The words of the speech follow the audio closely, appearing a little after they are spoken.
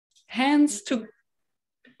hands to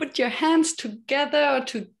put your hands together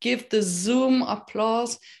to give the Zoom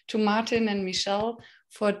applause to Martin and Michelle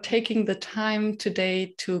for taking the time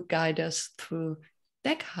today to guide us through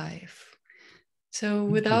Deckhive. So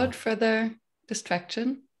without further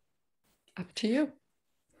distraction, up to you.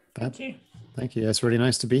 Thank you. Thank you. It's really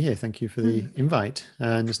nice to be here. Thank you for the invite,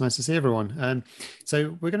 and it's nice to see everyone.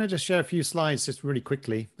 So we're going to just share a few slides just really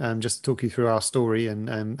quickly, just talk you through our story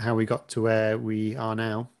and how we got to where we are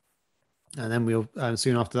now. And then we'll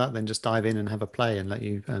soon after that, then just dive in and have a play and let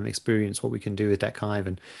you experience what we can do with Deckhive,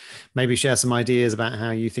 and maybe share some ideas about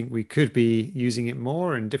how you think we could be using it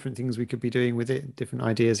more and different things we could be doing with it, different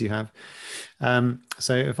ideas you have.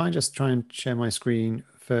 So if I just try and share my screen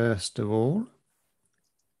first of all.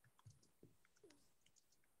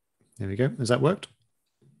 There we go. Has that worked?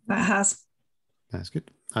 That has. That's good.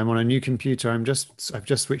 I'm on a new computer. I've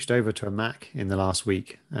just switched over to a Mac in the last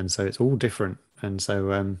week, and so it's all different. And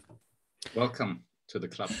so welcome to the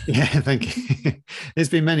club. Yeah, thank you. It's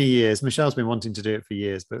been many years. Michelle's been wanting to do it for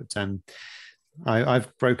years, but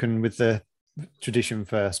I've broken with the tradition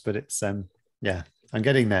first. But it's yeah, I'm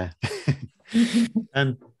getting there.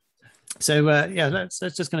 So yeah, let's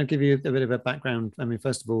just kind of give you a bit of a background. I mean,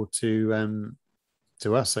 first of all, to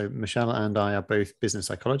us. So Michelle and I are both business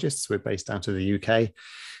psychologists. We're based out of the UK.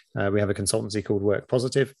 We have a consultancy called Work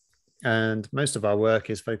Positive, and most of our work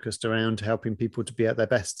is focused around helping people to be at their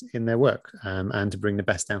best in their work, and to bring the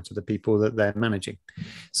best out of the people that they're managing.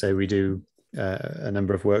 So we do a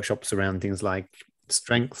number of workshops around things like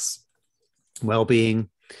strengths, well-being,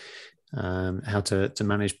 how to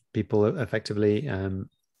manage people effectively, and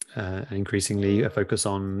increasingly a focus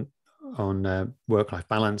on work-life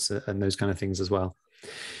balance and those kind of things as well.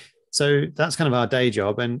 So that's kind of our day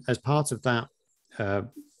job. And as part of that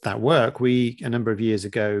work, we, a number of years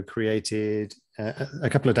ago, created a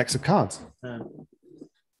couple of decks of cards. I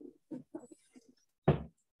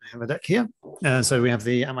have a deck here. So we have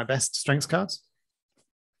the At My Best strengths cards.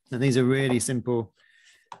 And these are really simple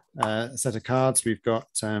set of cards. We've got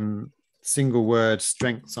single word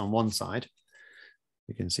strengths on one side.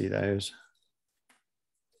 You can see those.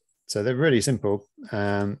 So they're really simple,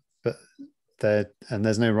 but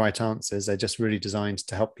there's no right answers. They're just really designed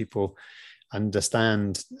to help people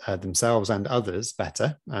understand themselves and others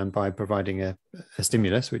better, by providing a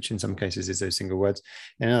stimulus, which in some cases is those single words.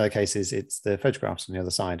 In other cases, it's the photographs on the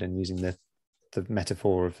other side and using the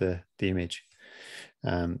metaphor of the image.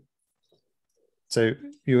 So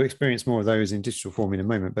you'll experience more of those in digital form in a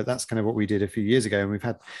moment, but that's kind of what we did a few years ago. And we've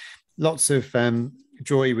had lots of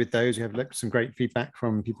joy with those. We have some great feedback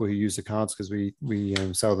from people who use the cards, because we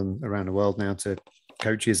sell them around the world now to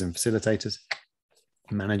coaches and facilitators,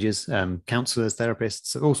 managers, counselors,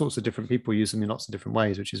 therapists, all sorts of different people use them in lots of different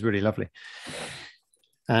ways, which is really lovely.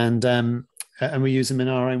 And we use them in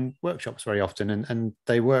our own workshops very often, and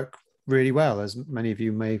they work really well, as many of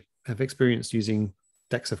you may have experienced using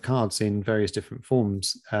decks of cards in various different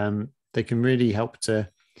forms. They can really help to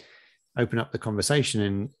open up the conversation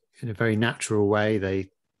in a very natural way.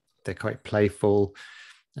 They're quite playful.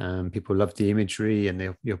 People love the imagery and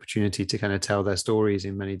the opportunity to kind of tell their stories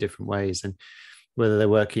in many different ways. And whether they're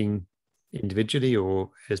working individually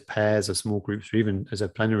or as pairs or small groups, or even as a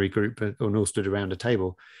plenary group, or all stood around a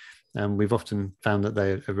table, we've often found that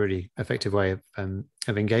they're a really effective way of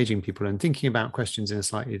engaging people and thinking about questions in a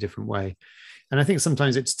slightly different way. And I think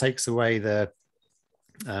sometimes it takes away the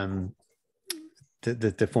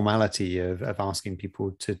formality of asking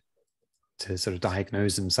people to sort of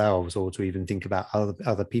diagnose themselves or to even think about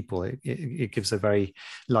other people. It gives a very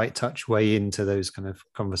light touch way into those kind of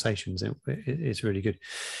conversations. It's really good.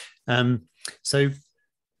 So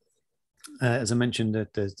as I mentioned,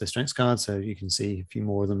 the strengths cards, so you can see a few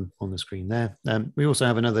more of them on the screen there. We also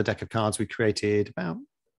have another deck of cards we created about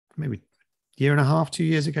maybe a year and a half, 2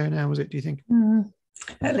 years ago now, was it, do you think?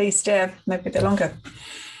 At least, yeah, maybe a bit longer.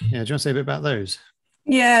 Yeah, do you want to say a bit about those?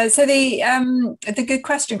 Yeah, so the good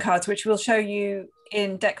question cards, which we'll show you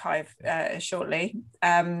in Deckhive shortly,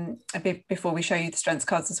 before we show you the strengths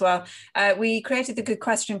cards as well. We created the good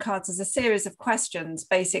question cards as a series of questions,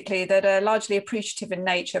 basically, that are largely appreciative in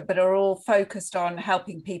nature, but are all focused on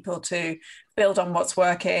helping people to build on what's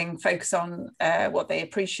working, focus on what they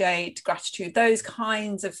appreciate, gratitude, those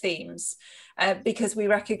kinds of themes, because we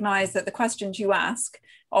recognize that the questions you ask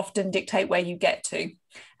often dictate where you get to,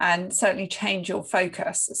 and certainly change your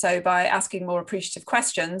focus. So by asking more appreciative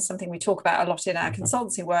questions, something we talk about a lot in our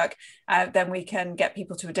consultancy work, then we can get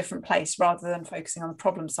people to a different place rather than focusing on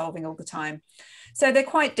problem solving all the time. So they're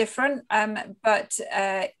quite different, but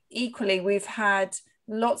equally we've had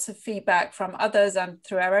lots of feedback from others and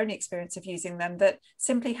through our own experience of using them that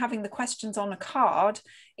simply having the questions on a card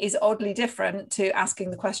is oddly different to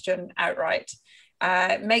asking the question outright.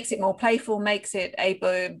 Makes it more playful, makes it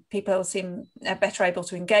people seem better able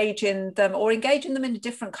to engage in them, or engage in them in a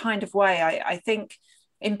different kind of way. I think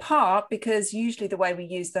in part because usually the way we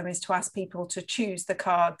use them is to ask people to choose the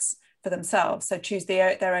cards for themselves. So choose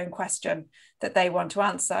their own question that they want to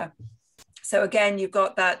answer. So again, you've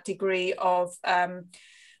got that degree of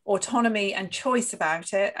autonomy and choice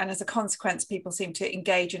about it. And as a consequence, people seem to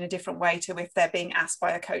engage in a different way to if they're being asked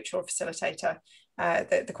by a coach or a facilitator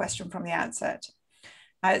the question from the outset.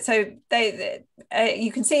 So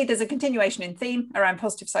you can see there's a continuation in theme around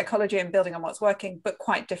positive psychology and building on what's working, but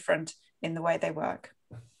quite different in the way they work.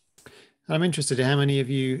 I'm interested in how many of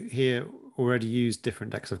you here already use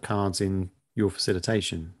different decks of cards in your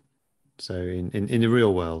facilitation. So in the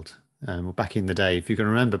real world, or back in the day, if you can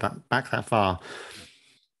remember back that far.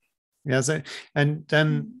 Yeah. So, and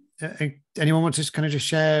anyone want to kind of just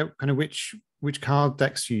share kind of which card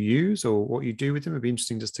decks you use or what you do with them? It'd be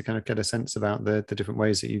interesting just to kind of get a sense about the different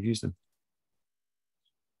ways that you've used them.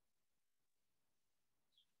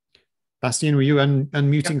 Bastian, were you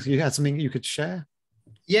unmuting? Yep. So you had something you could share?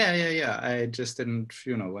 Yeah. I just didn't,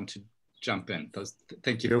 want to jump in.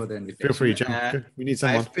 Thank you for the invitation. Feel free, jump. We need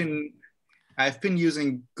someone. I've been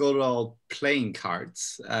using good old playing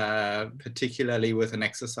cards, particularly with an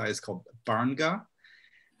exercise called Barnga,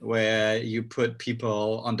 where you put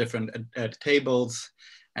people on different tables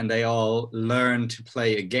and they all learn to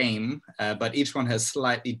play a game, but each one has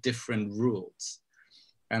slightly different rules.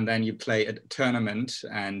 And then you play a tournament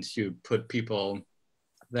and you put people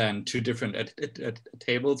then to different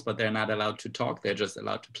tables, but they're not allowed to talk, they're just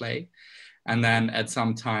allowed to play. And then at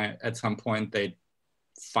some point they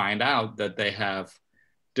find out that they have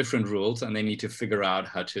different rules and they need to figure out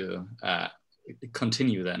how to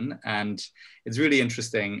continue then. And it's really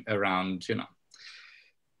interesting around,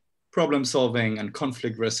 problem solving and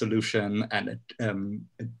conflict resolution and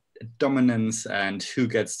dominance and who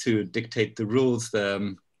gets to dictate the rules,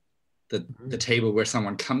 the table where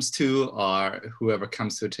someone comes to, or whoever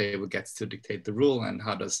comes to a table gets to dictate the rule, and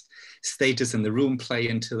how does status in the room play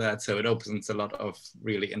into that. So it opens a lot of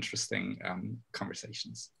really interesting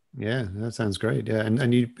conversations. Yeah, that sounds great. Yeah,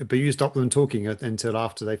 but you stop them talking until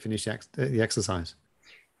after they finish the exercise.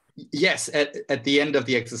 Yes, at the end of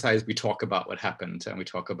the exercise, we talk about what happened, and we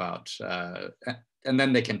talk about, and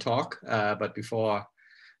then they can talk, but before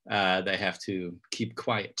they have to keep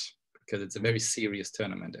quiet, because it's a very serious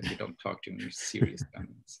tournament and we don't talk during serious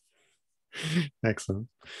tournaments. Excellent.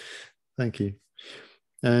 Thank you.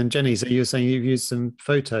 And Jenny, so you're saying you've used some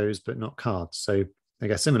photos, but not cards. So I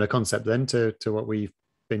guess similar concept then to what we've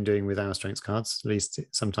been doing with our strengths cards, at least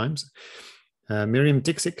sometimes. Miriam,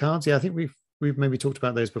 Dixit cards. Yeah, I think we've maybe talked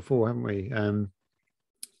about those before, haven't we?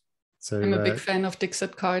 So I'm a big fan of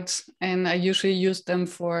Dixit cards, and I usually use them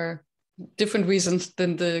for different reasons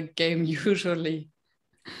than the game usually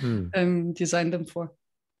designed them for.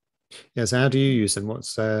 Yeah, so how do you use them?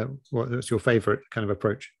 What's your favorite kind of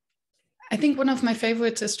approach? I think one of my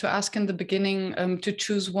favorites is to ask in the beginning to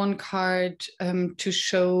choose one card to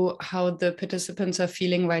show how the participants are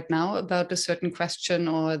feeling right now about a certain question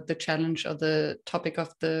or the challenge or the topic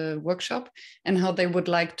of the workshop, and how they would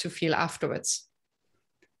like to feel afterwards.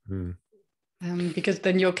 Because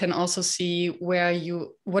then you can also see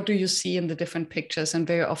what do you see in the different pictures, and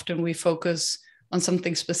very often we focus on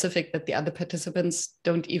something specific that the other participants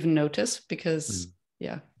don't even notice, because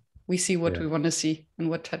we see what we want to see and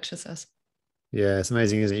what touches us. Yeah, it's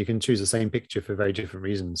amazing, isn't it? You can choose the same picture for very different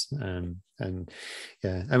reasons. And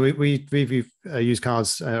we've used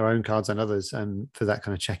cards, our own cards and others, for that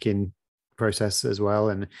kind of check-in process as well,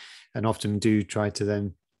 and often do try to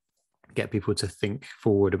then get people to think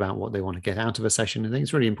forward about what they want to get out of a session. I think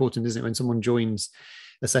it's really important, isn't it, when someone joins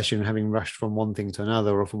a session having rushed from one thing to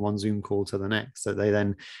another or from one Zoom call to the next, that they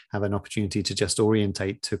then have an opportunity to just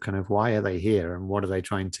orientate to kind of why are they here and what are they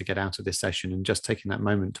trying to get out of this session, and just taking that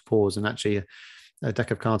moment to pause. And actually a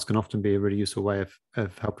deck of cards can often be a really useful way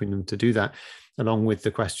of helping them to do that, along with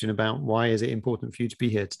the question about why is it important for you to be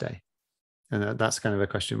here today. And that's kind of a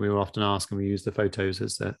question we will often ask, and we use the photos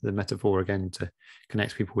as the metaphor again to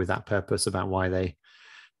connect people with that purpose about why they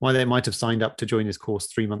might have signed up to join this course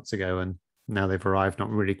 3 months ago, and now they've arrived not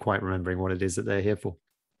really quite remembering what it is that they're here for,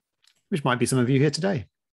 which might be some of you here today.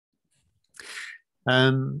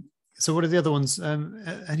 So what are the other ones?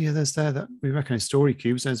 Any others there that we recognize? Story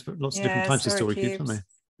cubes. There's lots of different types of story cubes, aren't there?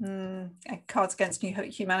 Cards Against New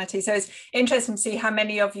Humanity. So it's interesting to see how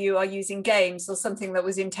many of you are using games or something that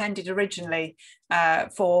was intended originally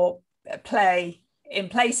for play in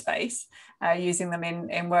play space, using them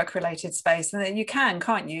in work related space, and then you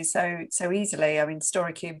can't you, so easily. I mean,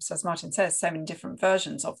 story cubes, as Martin says, so many different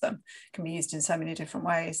versions of them can be used in so many different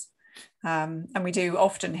ways. And we do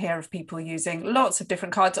often hear of people using lots of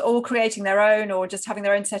different cards, or creating their own, or just having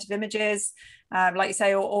their own set of images, like you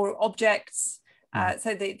say, or objects.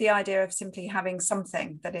 So the idea of simply having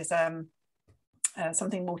something that is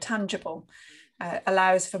something more tangible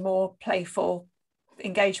allows for more playful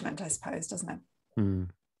engagement, I suppose, doesn't it?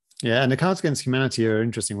 Yeah, and the Cards Against Humanity are an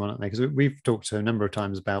interesting one, aren't they? Because we've talked a number of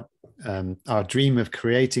times about our dream of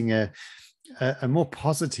creating a more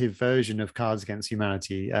positive version of Cards Against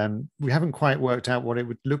Humanity. We haven't quite worked out what it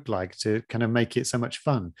would look like to kind of make it so much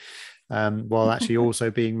fun, while actually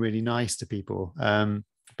also being really nice to people.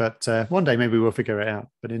 But one day maybe we'll figure it out.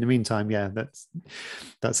 But in the meantime, yeah,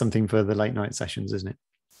 that's something for the late night sessions, isn't it?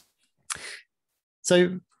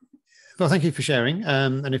 So, well, thank you for sharing.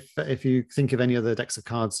 And if you think of any other decks of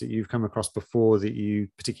cards that you've come across before that you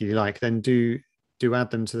particularly like, then do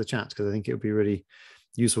add them to the chat, because I think it would be really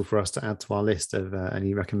useful for us to add to our list of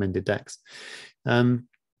any recommended decks. To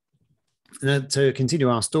continue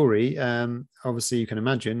our story, obviously you can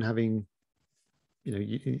imagine having,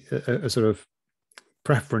 a sort of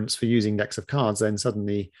preference for using decks of cards. Then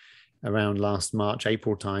suddenly, around last March,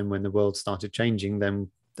 April time, when the world started changing, then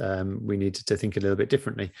we needed to think a little bit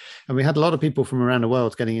differently. And we had a lot of people from around the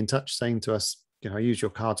world getting in touch saying to us, I use your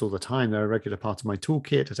cards all the time. They're a regular part of my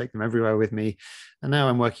toolkit. I take them everywhere with me. And now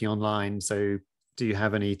I'm working online. So do you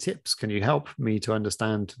have any tips? Can you help me to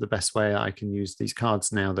understand the best way I can use these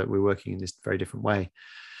cards now that we're working in this very different way?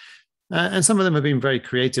 And some of them have been very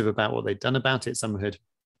creative about what they've done about it. Some had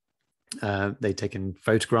they'd taken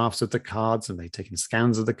photographs of the cards, and they'd taken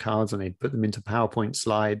scans of the cards, and they'd put them into PowerPoint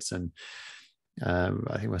slides. And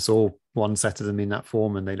I think I saw one set of them in that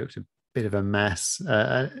form, and they looked a bit of a mess.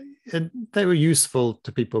 And they were useful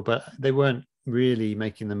to people, but they weren't really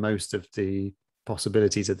making the most of the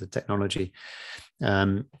possibilities of the technology.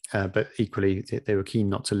 But equally, they were keen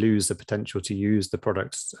not to lose the potential to use the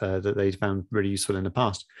products that they'd found really useful in the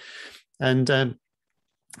past. And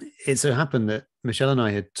it so happened that Michelle and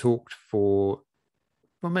I had talked for,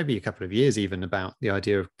 well, maybe a couple of years even, about the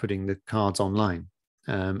idea of putting the cards online,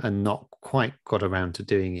 and not quite got around to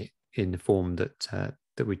doing it in the form that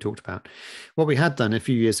we talked about. What we had done a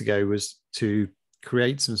few years ago was to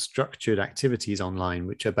create some structured activities online,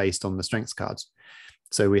 which are based on the strengths cards.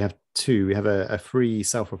 So we have two. We have a free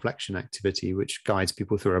self-reflection activity, which guides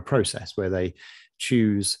people through a process where they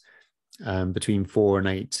choose between 4 and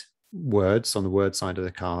 8 words on the word side of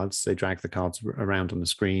the cards. They drag the cards around on the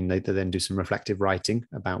screen. They then do some reflective writing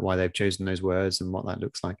about why they've chosen those words and what that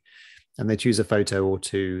looks like. And they choose a photo or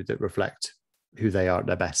two that reflect who they are at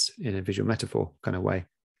their best in a visual metaphor kind of way.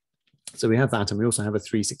 So we have that, and we also have a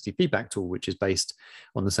 360 feedback tool, which is based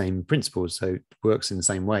on the same principles. So it works in the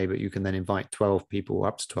same way, but you can then invite 12 people or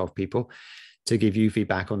up to 12 people to give you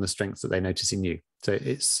feedback on the strengths that they notice in you. So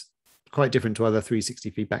it's quite different to other 360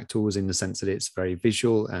 feedback tools in the sense that it's very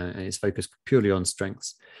visual and it's focused purely on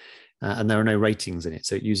strengths. And there are no ratings in it.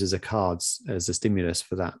 So it uses the cards as a stimulus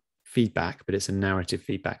for that feedback, but it's a narrative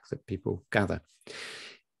feedback that people gather.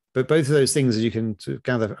 But both of those things, as you can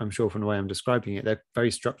gather, I'm sure from the way I'm describing it, they're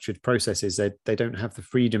very structured processes. They don't have the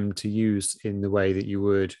freedom to use in the way that you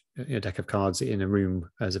would a deck of cards in a room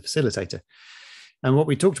as a facilitator. And what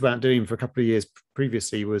we talked about doing for a couple of years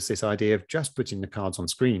previously was this idea of just putting the cards on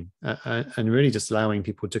screen and really just allowing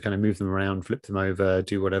people to kind of move them around, flip them over,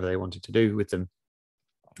 do whatever they wanted to do with them.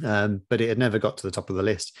 But it had never got to the top of the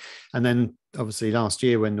list. And then obviously last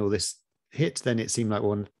year when all this hit, then it seemed like,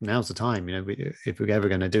 well, now's the time. If we're ever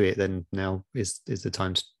going to do it, then now is the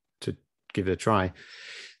time to give it a try.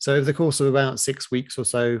 So over the course of about 6 weeks or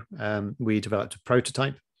so, we developed a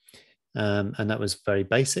prototype, and that was very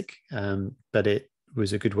basic, but it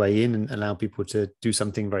was a good way in and allowed people to do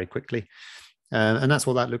something very quickly. And that's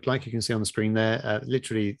what that looked like. You can see on the screen there.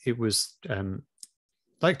 Literally, it was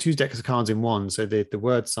like 2 decks of cards in one. So the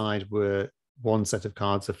word side were one set of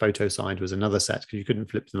cards, the photo side was another set, because you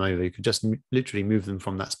couldn't flip them over. You could just literally move them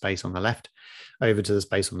from that space on the left over to the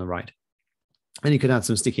space on the right. And you could add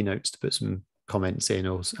some sticky notes to put some comments in,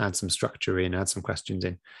 or add some structure in, add some questions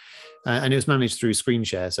in. And it was managed through screen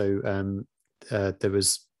share. So there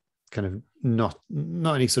was kind of not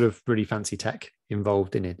any sort of really fancy tech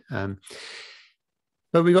involved in it.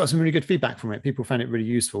 But we got some really good feedback from it. People found it really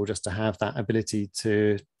useful just to have that ability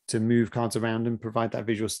to move cards around and provide that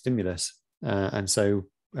visual stimulus. And so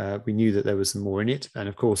we knew that there was some more in it. And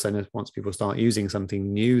of course, then once people start using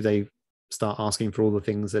something new, they start asking for all the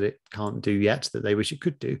things that it can't do yet that they wish it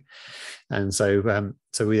could do. And so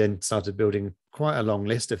we then started building quite a long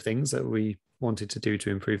list of things that we wanted to do to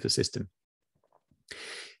improve the system.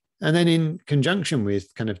 And then in conjunction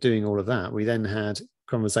with kind of doing all of that, we then had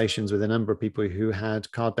conversations with a number of people who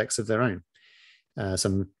had card decks of their own,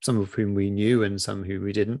 some of whom we knew and some who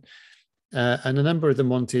we didn't. And a number of them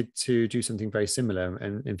wanted to do something very similar.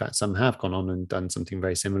 And in fact, some have gone on and done something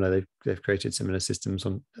very similar. They've created similar systems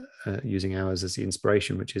on using ours as the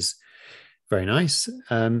inspiration, which is very nice.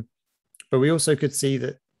 But we also could see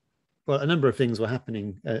that, well, a number of things were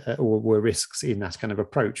happening or were risks in that kind of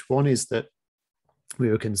approach. One is that we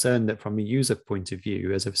were concerned that from a user point of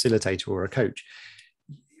view, as a facilitator or a coach,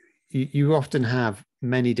 you often have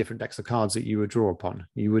many different decks of cards that you would draw upon.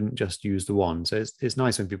 You wouldn't just use the one. So it's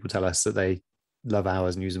nice when people tell us that they love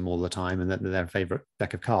ours and use them all the time and that they're their favorite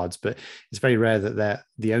deck of cards, but it's very rare that they're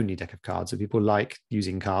the only deck of cards. So people like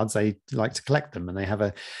using cards, they like to collect them, and they have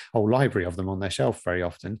a whole library of them on their shelf very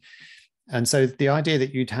often. And so the idea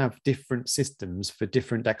that you'd have different systems for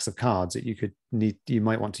different decks of cards that you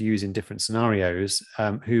might want to use in different scenarios,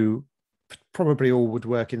 who probably all would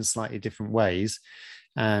work in slightly different ways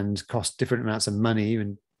and cost different amounts of money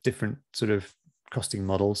and different sort of costing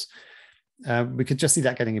models, we could just see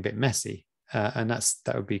that getting a bit messy, and that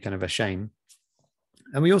would be kind of a shame.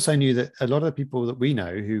 And we also knew that a lot of the people that we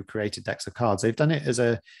know who created decks of cards, they've done it as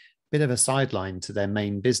a bit of a sideline to their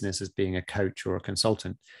main business as being a coach or a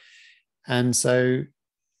consultant. And so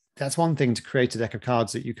that's one thing, to create a deck of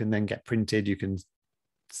cards that you can then get printed, you can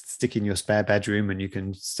stick in your spare bedroom and you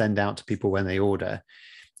can send out to people when they order.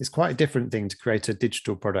 It's quite a different thing to create a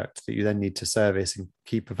digital product that you then need to service and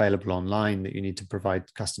keep available online, that you need to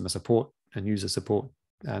provide customer support and user support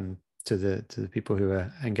to the people who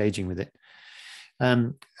are engaging with it.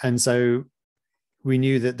 And so we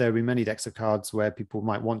knew that there would be many decks of cards where people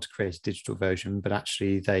might want to create a digital version, but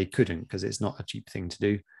actually they couldn't because it's not a cheap thing to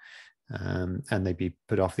do. And they'd be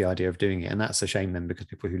put off the idea of doing it. And that's a shame then, because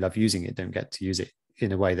people who love using it don't get to use it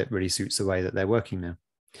in a way that really suits the way that they're working now.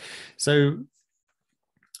 So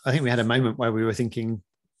I think we had a moment where we were thinking,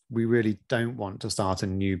 we really don't want to start a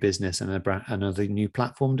new business and another new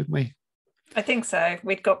platform, didn't we? I think so.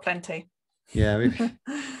 We'd got plenty. Yeah,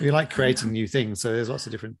 we like creating new things. So there's lots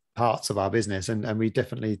of different parts of our business. And we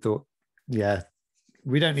definitely thought, yeah,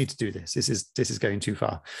 we don't need to do this. This is going too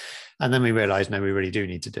far. And then we realized, no, we really do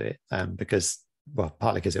need to do it, because, well,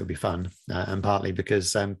 partly because it would be fun, and partly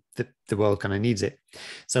because the world kind of needs it.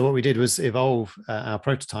 So what we did was evolve our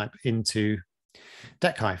prototype into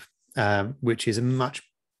Deckhive, which is a much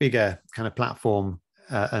bigger kind of platform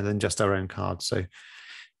than just our own cards. So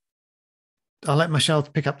I'll let Michelle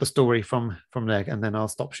pick up the story from there, and then I'll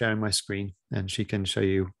stop sharing my screen and she can show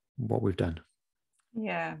you what we've done.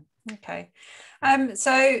 Yeah. Okay.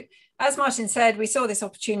 So as Martin said, we saw this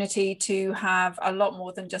opportunity to have a lot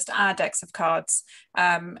more than just our decks of cards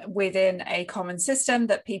within a common system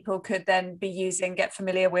that people could then be using, get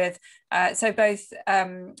familiar with. So both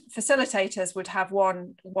facilitators would have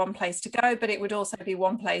one place to go, but it would also be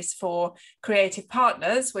one place for creative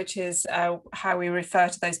partners, which is how we refer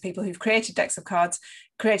to those people who've created decks of cards,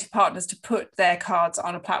 creative partners, to put their cards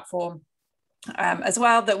on a platform as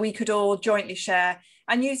well, that we could all jointly share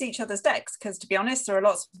and use each other's decks, because to be honest, there are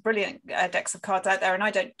lots of brilliant decks of cards out there, and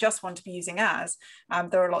I don't just want to be using ours.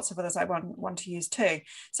 There are lots of others I want to use too.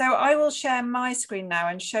 So I will share my screen now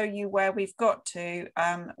and show you where we've got to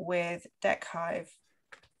with Deckhive.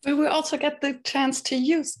 We will also get the chance to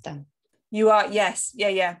use them. You are, yes,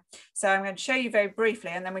 yeah. So I'm going to show you very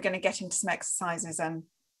briefly, and then we're going to get into some exercises and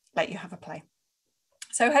let you have a play.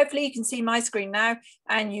 So hopefully you can see my screen now,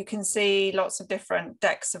 and you can see lots of different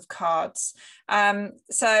decks of cards.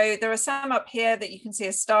 So there are some up here that you can see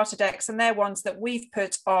as starter decks, and they're ones that we've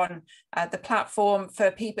put on the platform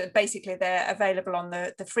for people. Basically, they're available on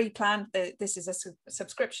the free plan. This is a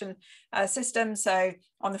subscription system. So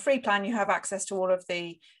on the free plan, you have access to all of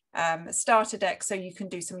the starter decks, so you can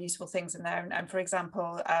do some useful things in there. And for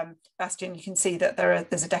example, Bastian, you can see that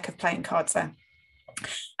there's a deck of playing cards there.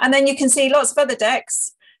 And then you can see lots of other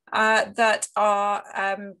decks that are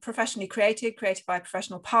professionally created by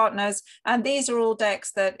professional partners. And these are all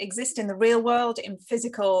decks that exist in the real world in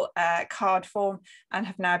physical card form and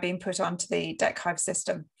have now been put onto the Deckhive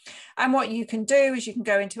system. And what you can do is you can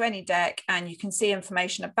go into any deck and you can see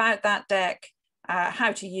information about that deck,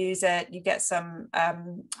 how to use it. You get some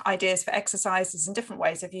ideas for exercises and different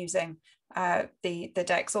ways of using the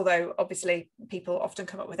decks, although obviously people often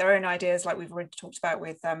come up with their own ideas, like we've already talked about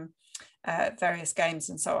with various games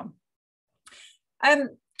and so on.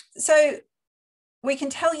 So we can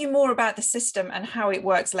tell you more about the system and how it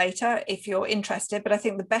works later if you're interested, but I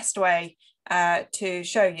think the best way to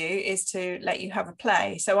show you is to let you have a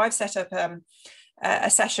play. So I've set up a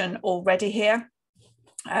session already here.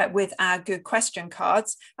 with our good question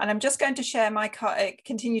cards. And I'm just going to share my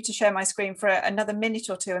continue to share my screen for another minute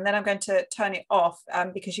or two, and then I'm going to turn it off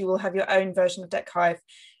because you will have your own version of Deckhive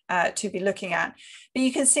to be looking at. But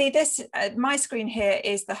you can see this, my screen here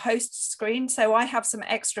is the host screen. So I have some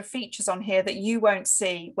extra features on here that you won't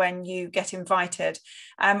see when you get invited.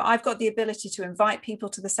 I've got the ability to invite people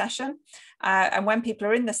to the session. And when people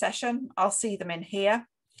are in the session, I'll see them in here.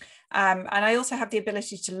 And I also have the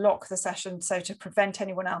ability to lock the session, so to prevent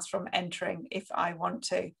anyone else from entering if I want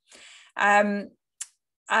to.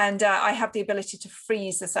 And I have the ability to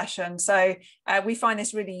freeze the session. So we find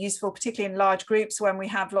this really useful, particularly in large groups when we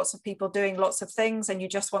have lots of people doing lots of things and you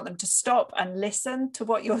just want them to stop and listen to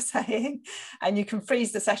what you're saying. And you can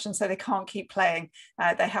freeze the session so they can't keep playing.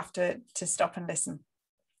 They have to stop and listen.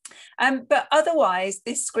 But otherwise,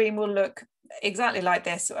 this screen will look exactly like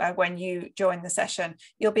this when you join the session.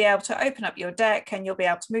 You'll be able to open up your deck and you'll be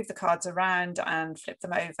able to move the cards around and flip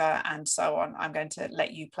them over and so on. I'm going to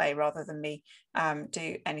let you play rather than me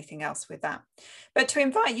do anything else with that. But to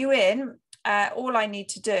invite you in, all I need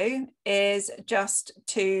to do is just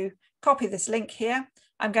to copy this link here.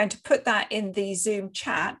 I'm going to put that in the Zoom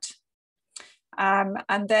chat.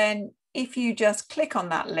 And then if you just click on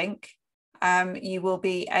that link, you will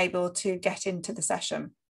be able to get into the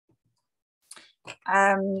session.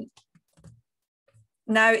 Now,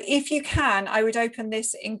 if you can, I would open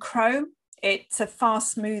this in Chrome. It's a far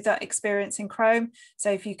smoother experience in Chrome.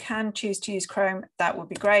 So if you can choose to use Chrome, that would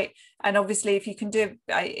be great. And obviously, if you can do,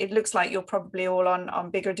 it looks like you're probably all on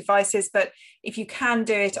bigger devices, but if you can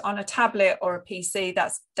do it on a tablet or a PC,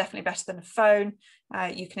 that's definitely better than a phone.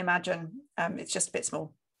 You can imagine it's just a bit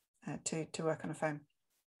small to work on a phone.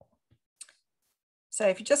 So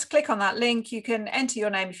if you just click on that link, you can enter your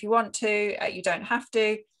name if you want to. You don't have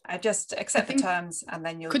to. Just accept the terms, and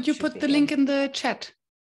then you'll. Could you put the link in the chat?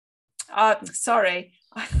 Sorry.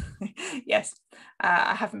 Yes,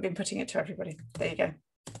 I haven't been putting it to everybody. There you go.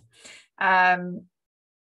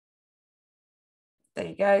 There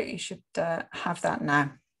you go. You should have that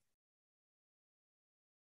now.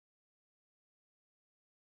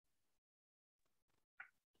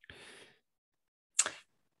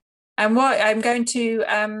 And what I'm going to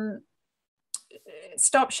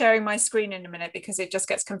stop sharing my screen in a minute because it just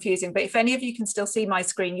gets confusing. But if any of you can still see my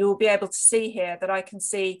screen, you will be able to see here that I can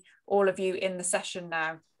see all of you in the session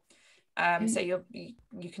now. So you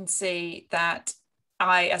can see that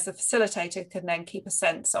I, as a facilitator, can then keep a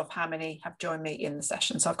sense of how many have joined me in the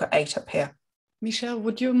session. So I've got 8 up here. Michelle,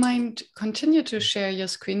 would you mind continue to share your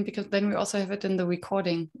screen, because then we also have it in the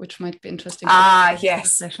recording, which might be interesting.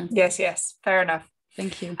 Yes, yes, fair enough.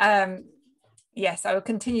 Thank you. Yes, I will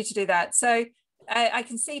continue to do that. So I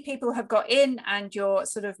can see people have got in and you're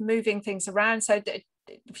sort of moving things around. So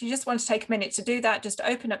if you just want to take a minute to do that, just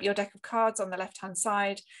open up your deck of cards on the left-hand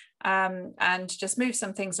side and just move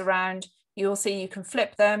some things around. You'll see you can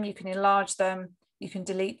flip them, you can enlarge them, you can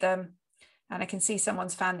delete them. And I can see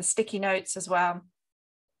someone's found the sticky notes as well.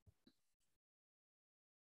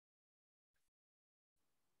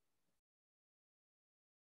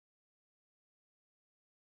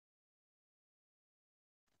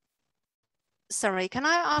 Sorry, can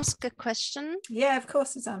I ask a question? Yeah, of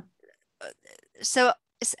course, Suzanne. So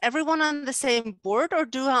is everyone on the same board, or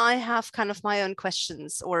do I have kind of my own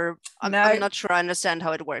questions? Or I'm not sure I understand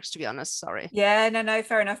how it works, to be honest. Sorry. Yeah, no,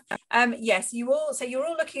 fair enough. Yes, you're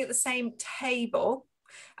all looking at the same table.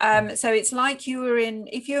 So it's like you were in,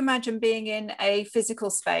 if you imagine being in a physical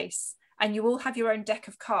space, and you all have your own deck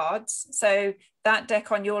of cards. So that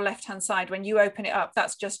deck on your left-hand side, when you open it up,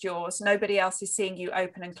 that's just yours. Nobody else is seeing you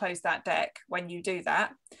open and close that deck when you do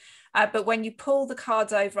that. But when you pull the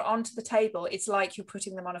cards over onto the table, it's like you're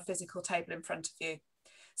putting them on a physical table in front of you.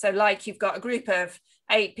 So like you've got a group of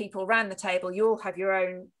 8 people around the table, you all have your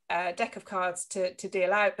own deck of cards to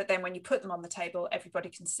deal out. But then when you put them on the table, everybody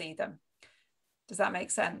can see them. Does that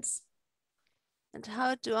make sense? And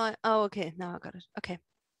how do I, oh, okay, now I got it. Okay.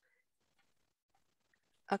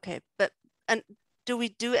 Okay, and do we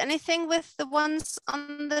do anything with the ones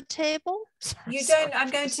on the table? You don't. I'm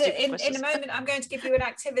going to in a moment. I'm going to give you an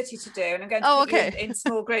activity to do, and I'm going to put you in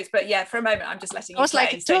small groups. But yeah, for a moment, I'm just letting you. I was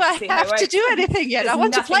like, do I have to do anything yet? I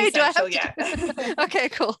want to play. Do I have to? Okay,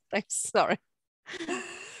 cool. Thanks. Sorry.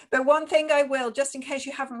 But one thing I will, just in case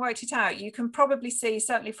you haven't worked it out, you can probably see,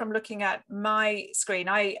 certainly from looking at my screen,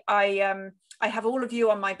 I have all of you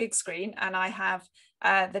on my big screen, and I have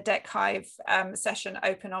the Deckhive session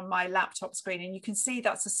open on my laptop screen, and you can see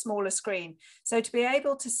that's a smaller screen. So to be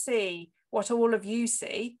able to see what all of you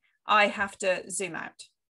see, I have to zoom out.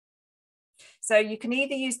 So you can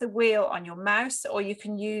either use the wheel on your mouse, or you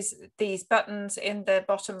can use these buttons in the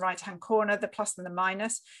bottom right-hand corner, the plus and the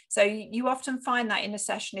minus. So you often find that in a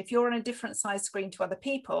session, if you're on a different size screen to other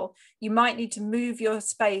people, you might need to move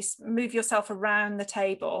yourself around the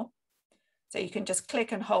table. So you can just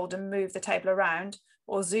click and hold and move the table around,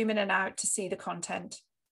 or zoom in and out to see the content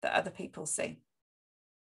that other people see.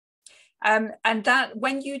 And that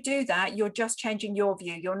when you do that, you're just changing your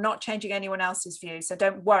view. You're not changing anyone else's view. So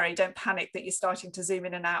don't worry, don't panic that you're starting to zoom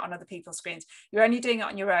in and out on other people's screens. You're only doing it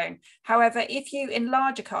on your own. However, if you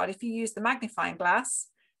enlarge a card, if you use the magnifying glass,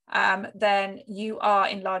 then you are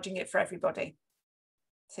enlarging it for everybody.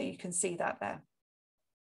 So you can see that there.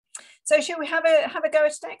 So shall we have a go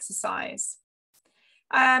at an exercise?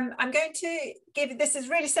 I'm going to give, this is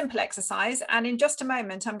really simple exercise, and in just a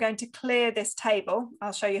moment I'm going to clear this table.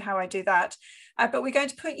 I'll show you how I do that, but we're going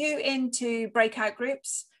to put you into breakout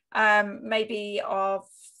groups, maybe of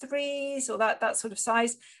 3s or that sort of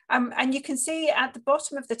size, and you can see at the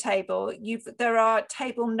bottom of the table there are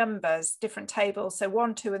table numbers, different tables, so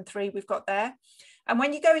 1, 2 and 3 we've got there. And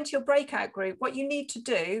when you go into your breakout group, what you need to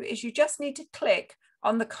do is you just need to click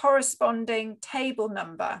on the corresponding table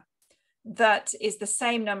number that is the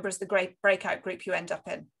same number as the breakout group you end up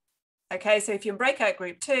in. Okay, so if you're in breakout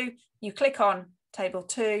group 2, you click on table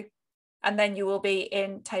 2, and then you will be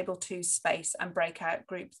in table 2 space and breakout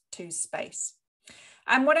group 2 space.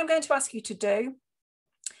 And what I'm going to ask you to do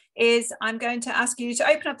is I'm going to ask you to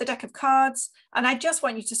open up the deck of cards, and I just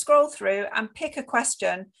want you to scroll through and pick a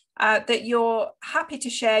question that you're happy to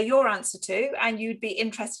share your answer to, and you'd be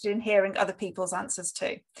interested in hearing other people's answers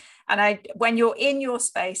to. And when you're in your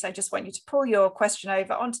space, I just want you to pull your question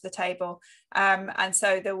over onto the table. And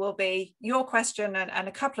so there will be your question and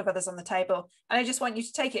a couple of others on the table. And I just want you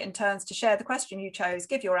to take it in turns to share the question you chose,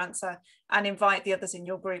 give your answer, and invite the others in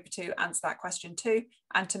your group to answer that question too,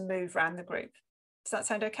 and to move around the group. Does that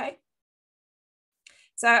sound okay?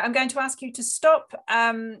 So I'm going to ask you to stop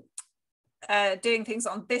doing things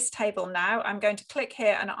on this table now. I'm going to click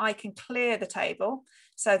here and I can clear the table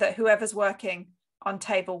so that whoever's working on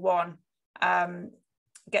table 1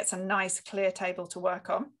 gets a nice clear table to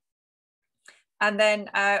work on. And then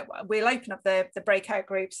we'll open up the breakout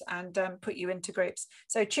groups and put you into groups.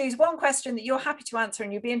 So choose one question that you're happy to answer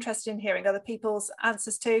and you'll be interested in hearing other people's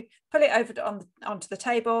answers to, put it over onto the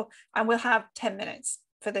table, and we'll have 10 minutes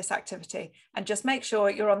for this activity. And just make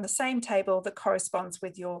sure you're on the same table that corresponds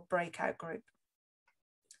with your breakout group.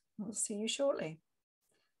 We'll see you shortly.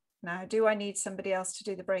 Now, do I need somebody else to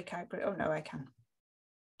do the breakout group? Oh, no, I can.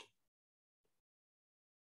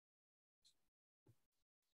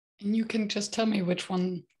 And you can just tell me which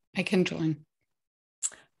one I can join.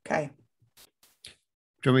 Okay. Do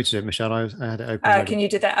you want me to do it, Michelle? I had it open. Can you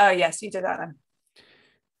do that? Oh, yes, you do that then.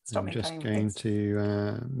 Stop I'm me just playing going with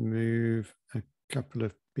to move a couple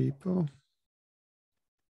of people.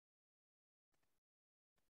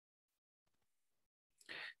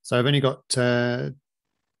 So I've only got 2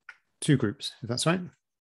 groups, if that's right.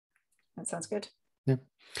 That sounds good. Yeah.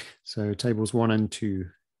 So tables 1 and 2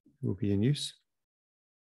 will be in use.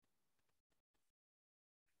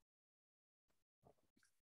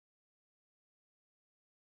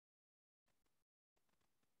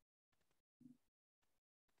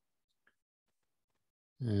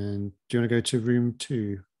 And do you want to go to room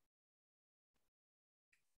 2?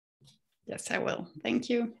 Yes, I will.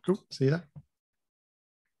 Thank you. Cool. See you there.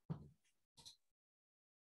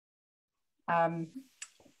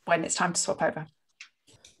 When it's time to swap over.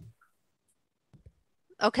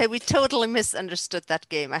 Okay, we totally misunderstood that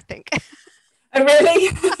game, I think. Oh, really?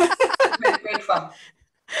 We had great fun.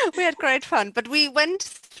 We had great fun, but we went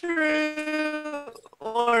through,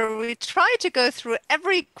 or we tried to go through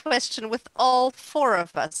every question with all 4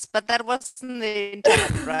 of us, but that wasn't the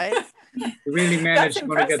intent, right? You really managed to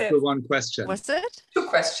only get through one question. Was it? 2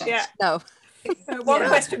 questions. Yeah. No. One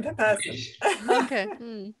question per person.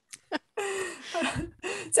 Okay.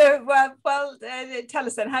 So, well, tell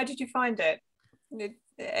us then, how did you find it?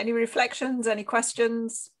 Any reflections, any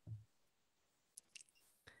questions?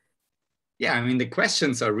 Yeah, I mean, the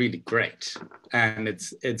questions are really great, and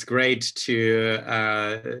it's great to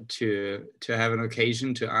have an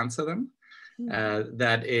occasion to answer them.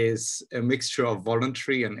 That is a mixture of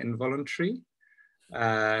voluntary and involuntary.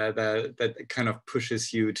 That kind of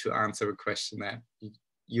pushes you to answer a question that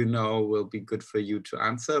you know will be good for you to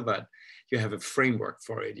answer, but you have a framework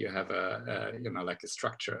for it. You have a like a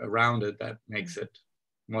structure around it that makes it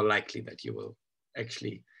more likely that you will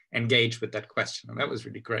actually engage with that question. And that was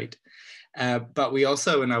really great. But we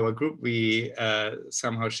also, in our group, we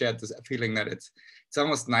somehow shared this feeling that it's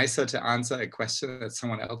almost nicer to answer a question that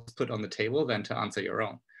someone else put on the table than to answer your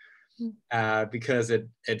own. because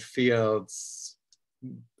it feels,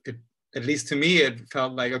 at least to me, it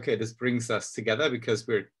felt like, okay, this brings us together because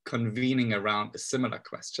we're convening around a similar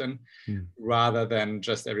question rather than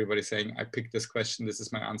just everybody saying, I picked this question, this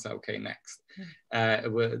is my answer, okay, next.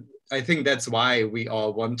 I think that's why we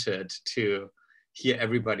all wanted to hear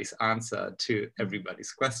everybody's answer to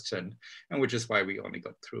everybody's question, and which is why we only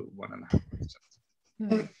got through 1.5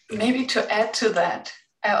 questions. Maybe to add to that,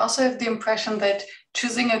 I also have the impression that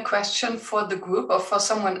choosing a question for the group or for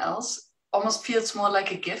someone else almost feels more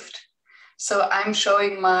like a gift. So I'm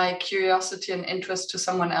showing my curiosity and interest to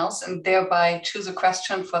someone else and thereby choose a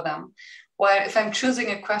question for them. While if I'm choosing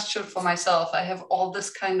a question for myself, I have all this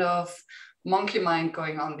kind of monkey mind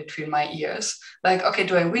going on between my ears. Like, okay,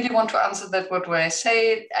 do I really want to answer that? What do I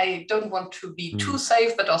say? I don't want to be too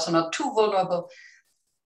safe, but also not too vulnerable.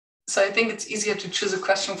 So I think it's easier to choose a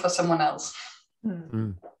question for someone else.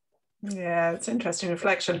 Yeah, it's an interesting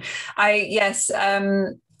reflection.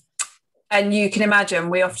 And you can imagine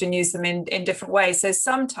we often use them in different ways. So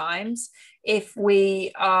sometimes if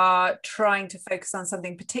we are trying to focus on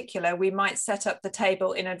something particular, we might set up the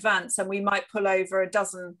table in advance and we might pull over a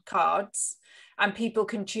dozen cards and people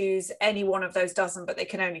can choose any one of those dozen, but they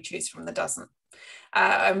can only choose from the dozen.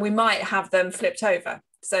 And we might have them flipped over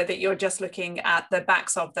so that you're just looking at the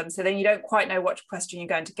backs of them. So then you don't quite know what question you're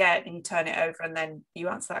going to get and you turn it over and then you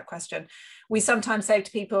answer that question. We sometimes say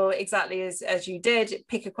to people exactly as you did,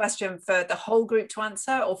 pick a question for the whole group to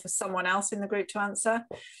answer or for someone else in the group to answer.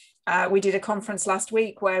 We did a conference last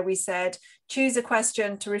week where we said, choose a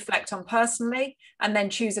question to reflect on personally, and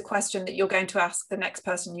then choose a question that you're going to ask the next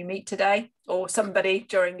person you meet today or somebody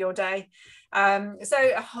during your day. So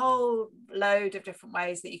a whole load of different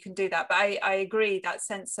ways that you can do that. But I agree, that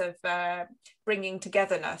sense of bringing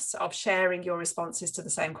togetherness, of sharing your responses to the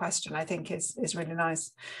same question, I think is really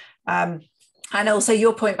nice. And also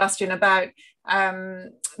your point, Bastian, about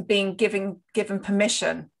being given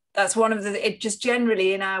permission. That's one of it just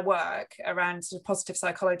generally in our work around sort of positive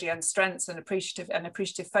psychology and strengths and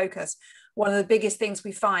appreciative focus. One of the biggest things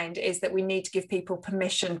we find is that we need to give people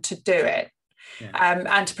permission to do it. Yeah.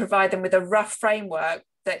 And to provide them with a rough framework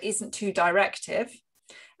that isn't too directive,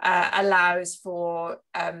 allows for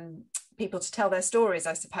people to tell their stories,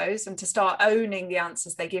 I suppose, and to start owning the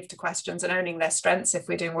answers they give to questions and owning their strengths if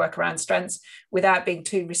we're doing work around strengths without being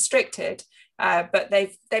too restricted. But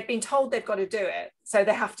they've been told they've got to do it, so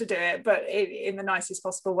they have to do it, but in the nicest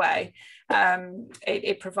possible way.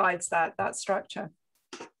 It provides that structure.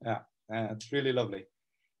 Yeah, it's really lovely.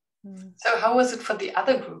 So how was it for the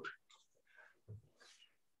other group?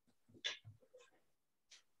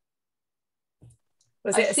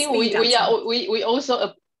 I think we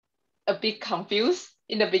also a bit confused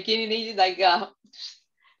in the beginning, like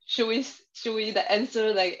should we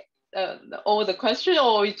answer like all the question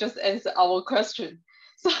or we just answer our question?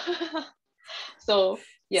 So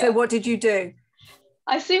yeah. So what did you do?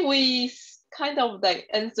 I think we kind of like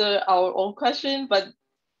answer our own question,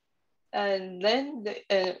 and then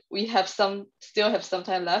we still have some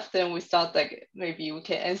time left, and we thought like maybe we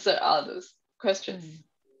can answer others' questions.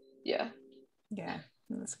 Yeah. Yeah,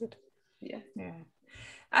 that's good. Yeah. Yeah.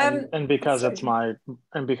 And because it's my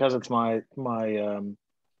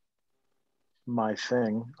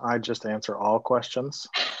thing, I just answer all questions,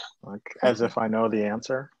 like as if I know the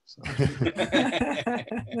answer. So.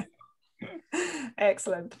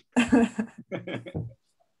 Excellent.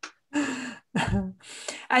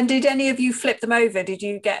 And did any of you flip them over? Did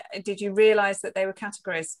you realize that they were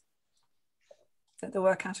categories? That there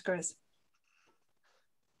were categories?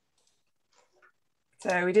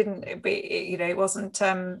 So we didn't, it wasn't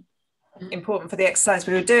important for the exercise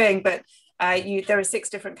we were doing, but there are 6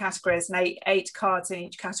 different categories and 8 cards in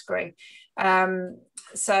each category. That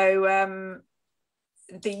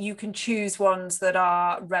you can choose ones that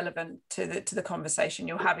are relevant to the conversation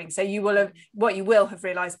you're having. So what you will have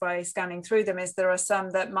realized by scanning through them is there are some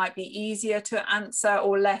that might be easier to answer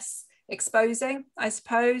or less exposing, I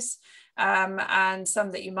suppose. And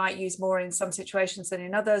some that you might use more in some situations than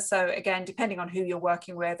in others. So again, depending on who you're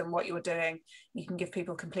working with and what you're doing, you can give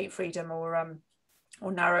people complete freedom or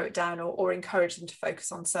narrow it down or encourage them to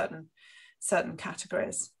focus on certain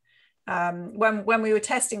categories. When we were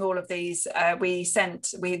testing all of these,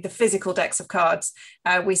 the physical decks of cards,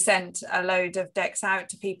 we sent a load of decks out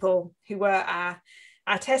to people who were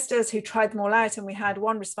our testers who tried them all out, and we had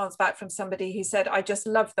one response back from somebody who said, I just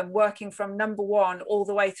love them, working from number 1 all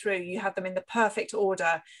the way through. You have them in the perfect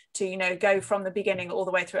order to go from the beginning all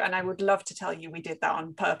the way through, and I would love to tell you we did that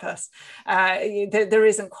on purpose. There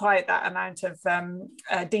isn't quite that amount of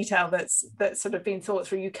detail that's sort of been thought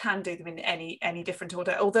through. You can do them in any different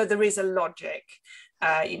order, although there is a logic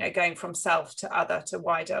going from self to other to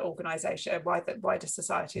wider organization, wider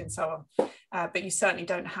society and so on. But you certainly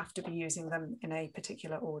don't have to be using them in a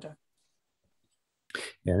particular order.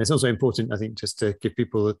 Yeah, and it's also important, I think, just to give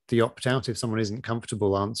people the opt-out if someone isn't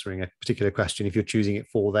comfortable answering a particular question. If you're choosing it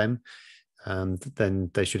for them, then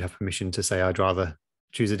they should have permission to say, I'd rather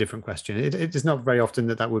choose a different question. It is not very often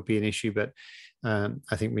that would be an issue, but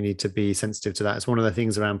I think we need to be sensitive to that. It's one of the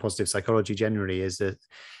things around positive psychology generally, is that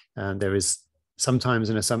there is sometimes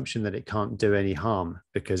an assumption that it can't do any harm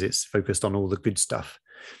because it's focused on all the good stuff.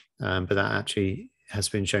 But that actually has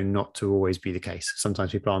been shown not to always be the case.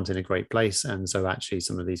 Sometimes people aren't in a great place. And so actually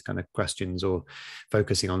some of these kind of questions or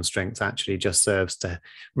focusing on strengths actually just serves to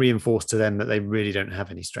reinforce to them that they really don't have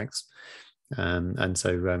any strengths. And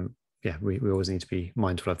so, yeah, we always need to be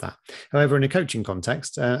mindful of that. However, in a coaching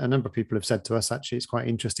context, a number of people have said to us, actually, it's quite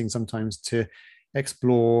interesting sometimes to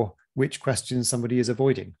explore which questions somebody is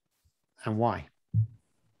avoiding and why.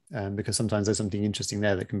 Because sometimes there's something interesting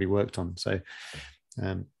there that can be worked on. So,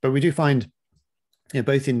 but we do find,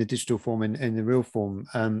 both in the digital form and in the real form,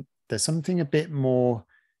 there's something a bit more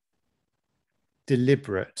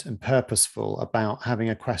deliberate and purposeful about having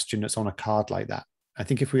a question that's on a card like that. I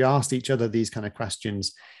think if we asked each other these kind of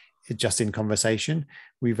questions just in conversation,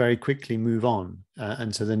 we very quickly move on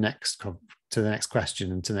and to the next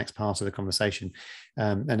question and to the next part of the conversation.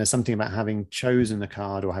 And there's something about having chosen a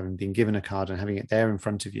card or having been given a card and having it there in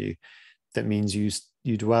front of you that means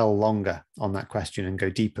you dwell longer on that question and go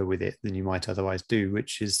deeper with it than you might otherwise do,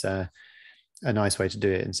 which is a nice way to do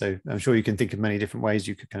it. And so I'm sure you can think of many different ways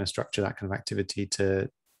you could kind of structure that kind of activity to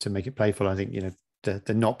make it playful. I think,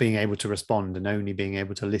 the not being able to respond and only being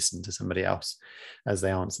able to listen to somebody else as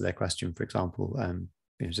they answer their question, for example,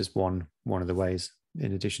 just one of the ways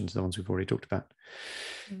in addition to the ones we've already talked about.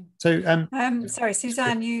 So sorry,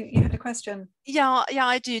 Suzanne, you had a question. Yeah,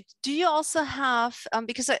 I do. Do you also have,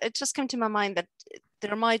 because it just came to my mind that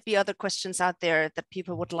there might be other questions out there that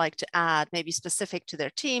people would like to add, maybe specific to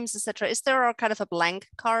their teams, etc. Is there a kind of a blank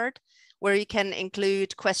card where you can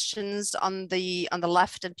include questions on the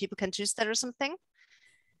left and people can choose that or something?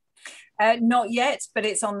 Not yet, but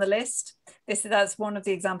it's on the list. That's one of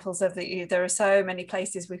the examples of there are so many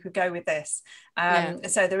places we could go with this.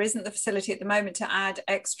 So there isn't the facility at the moment to add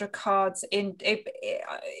extra cards in.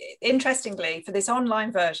 Interestingly, for this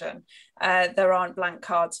online version, there aren't blank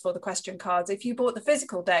cards for the question cards. If you bought the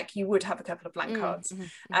physical deck, you would have a couple of blank cards.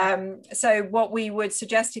 So what we would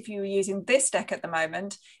suggest if you were using this deck at the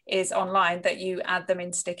moment is online that you add them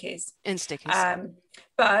in stickies.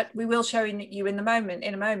 But we will show you in a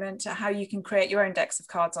moment how you can create your own decks of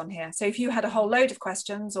cards on here. So if you had a whole load of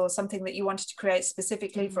questions or something that you wanted to create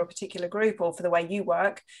specifically for a particular group or for the way you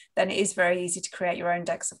work, then it is very easy to create your own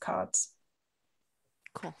decks of cards.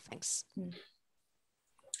 Cool, thanks.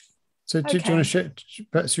 So do you want to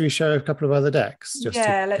should we show a couple of other decks just to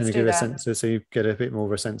kind of give a sense of, so you get a bit more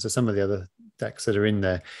of a sense of some of the other decks that are in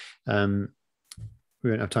there. We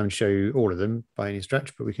won't have time to show you all of them by any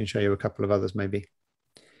stretch, but we can show you a couple of others maybe.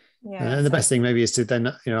 And the best thing maybe is to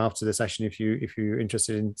then, after the session, if you're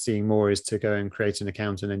interested in seeing more, is to go and create an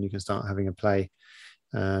account, and then you can start having a play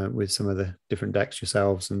with some of the different decks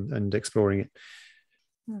yourselves and exploring it.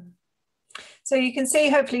 So you can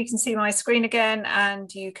see, hopefully you can see my screen again,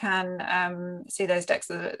 and you can see those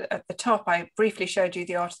decks at the top. I briefly showed you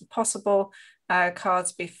the Art of the Possible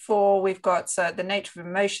cards before. We've got the Nature of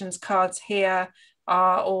Emotions cards here,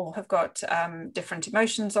 all have got different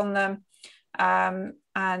emotions on them.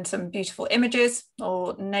 And some beautiful images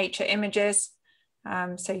or nature images.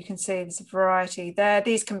 So you can see there's a variety there.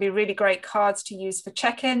 These can be really great cards to use for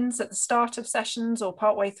check-ins at the start of sessions or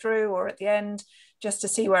partway through or at the end, just to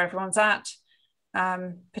see where everyone's at.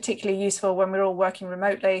 Particularly useful when we're all working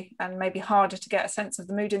remotely and maybe harder to get a sense of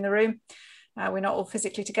the mood in the room. We're not all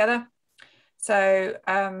physically together. So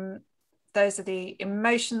those are the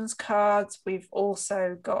emotions cards. We've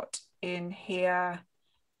also got in here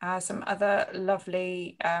some other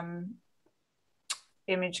lovely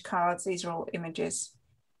image cards. These are all images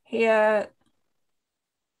here.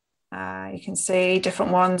 You can see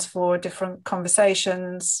different ones for different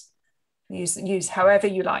conversations. Use however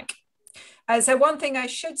you like. So one thing I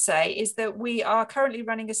should say is that we are currently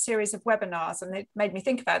running a series of webinars, and it made me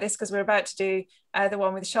think about this because we're about to do the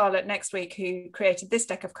one with Charlotte next week, who created this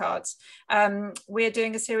deck of cards. We're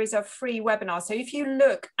doing a series of free webinars. So if you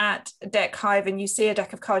look at Deckhive and you see a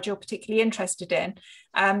deck of cards you're particularly interested in,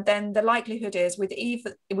 then the likelihood is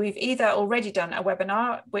we've either already done a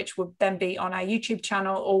webinar, which would then be on our YouTube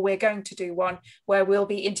channel, or we're going to do one where we'll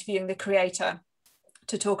be interviewing the creator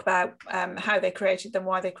to talk about how they created them,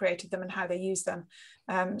 why they created them, and how they use them.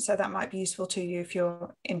 So that might be useful to you if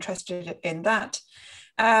you're interested in that.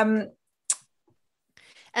 And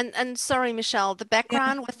sorry, Michelle, the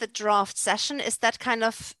background with the draft session, is that kind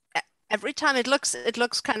of every time it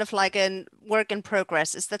looks kind of like a work in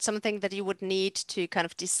progress? Is that something that you would need to kind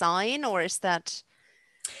of design, or is that?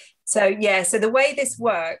 So yeah, so the way this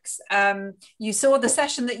works, you saw the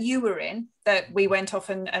session that you were in, that we went off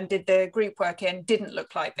and did the group work in, didn't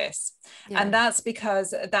look like this. Yeah. And that's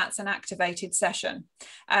because that's an activated session.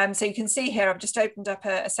 So you can see here, I've just opened up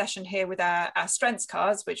a session here with our strengths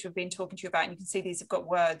cards, which we've been talking to you about, and you can see these have got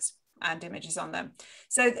words and images on them.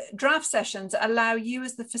 So the draft sessions allow you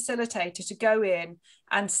as the facilitator to go in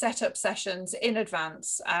and set up sessions in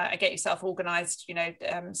advance, get yourself organized, you know,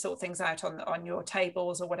 sort things out on your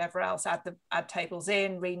tables or whatever else, add tables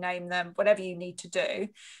in, rename them, whatever you need to do,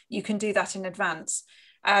 you can do that in advance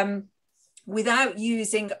without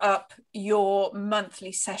using up your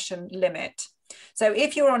monthly session limit. So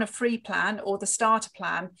if you're on a free plan or the starter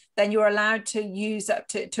plan, then you're allowed to use up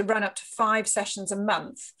to run up to 5 sessions a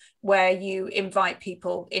month where you invite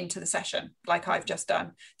people into the session, like I've just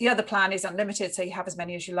done. The other plan is unlimited, so you have as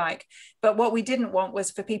many as you like. But what we didn't want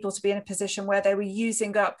was for people to be in a position where they were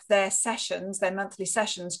using up their sessions, their monthly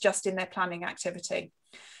sessions, just in their planning activity.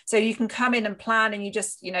 So you can come in and plan, and you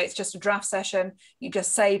just, you know, it's just a draft session, you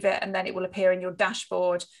just save it, and then it will appear in your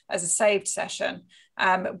dashboard as a saved session.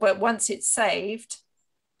 But once it's saved,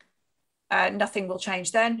 nothing will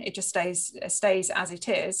change then, it just stays as it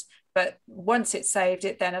is. But once it's saved,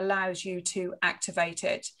 it then allows you to activate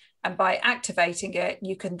it. And by activating it,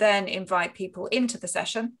 you can then invite people into the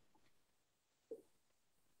session.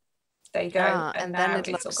 There you go. And then it's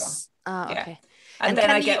looks, all gone. okay. And then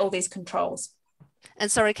I get all these controls. And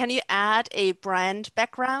sorry, can you add a brand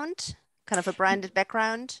background, kind of a branded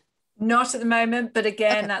background? Not at the moment, but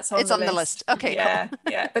again, okay. That's on the list. Okay, yeah, cool.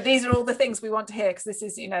 Yeah. But these are all the things we want to hear, because this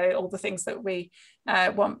is, you know, all the things that we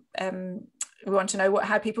want. We want to know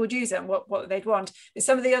how people would use it and what they'd want. But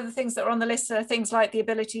some of the other things that are on the list are things like the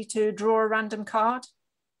ability to draw a random card,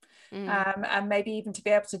 and maybe even to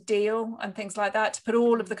be able to deal and things like that, to put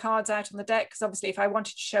all of the cards out on the deck. Because obviously, if I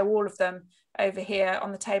wanted to show all of them over here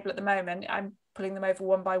on the table at the moment, I'm pulling them over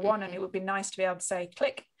one by one, and it would be nice to be able to say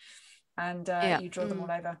click, and you draw them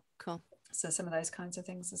all over. Cool. So some of those kinds of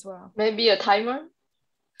things as well. Maybe a timer.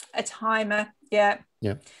 A timer, yeah.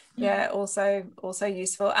 Yeah, also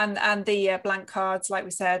useful, and the blank cards, like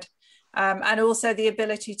we said, and also the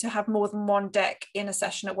ability to have more than one deck in a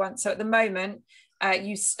session at once. So at the moment,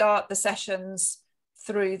 you start the sessions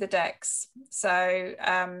through the decks. So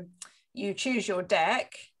you choose your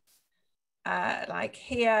deck, like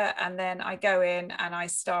here, and then I go in and I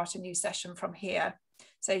start a new session from here.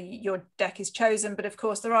 So your deck is chosen, but of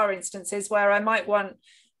course there are instances where I might want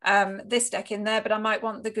this deck in there, but I might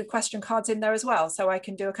want the good question cards in there as well. So I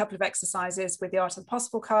can do a couple of exercises with the Art of the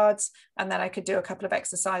Possible cards, and then I could do a couple of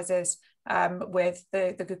exercises with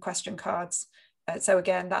the good question cards. So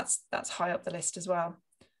again, that's high up the list as well.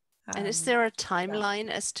 And is there a timeline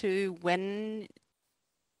as to when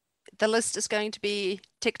the list is going to be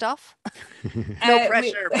ticked off? No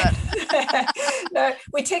pressure, but no,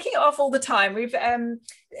 we're ticking it off all the time. We've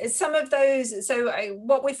some of those, so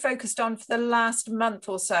what we've focused on for the last month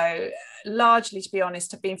or so, largely, to be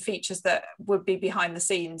honest, have been features that would be behind the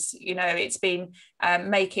scenes. You know, it's been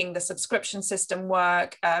making the subscription system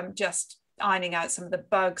work, just ironing out some of the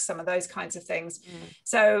bugs, some of those kinds of things.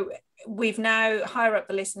 So we've now, higher up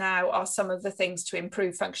the list now are some of the things to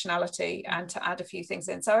improve functionality and to add a few things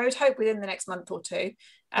in. So I would hope within the next month or two,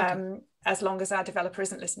 as long as our developer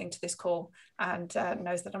isn't listening to this call and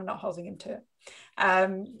knows that I'm not holding him to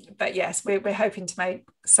it. But yes, we're hoping to make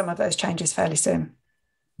some of those changes fairly soon.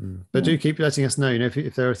 But do keep letting us know, you know,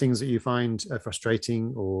 if there are things that you find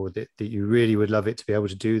frustrating or that you really would love it to be able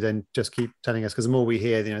to do, then just keep telling us, because the more we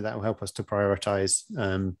hear, you know, that will help us to prioritize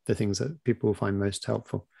the things that people will find most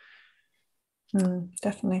helpful.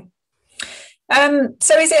 Definitely.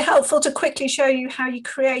 So is it helpful to quickly show you how you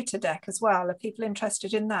create a deck as well? Are people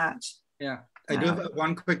interested in that? Yeah, I do have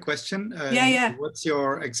one quick question. Yeah. What's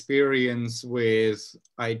your experience with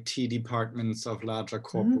IT departments of larger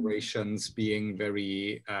corporations being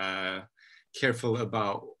very careful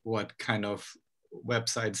about what kind of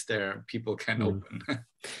websites their people can open?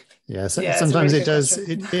 Yeah, sometimes it does.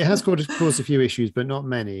 It has caused a few issues, but not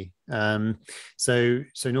many. So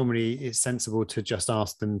normally it's sensible to just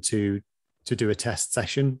ask them to do a test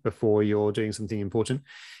session before you're doing something important,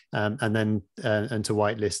 and then and to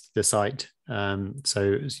whitelist the site.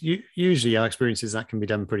 So usually our experience is that can be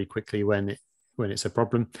done pretty quickly when it's a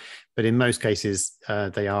problem. But in most cases,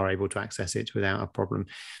 they are able to access it without a problem.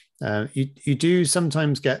 You do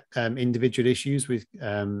sometimes get individual issues with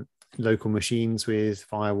local machines with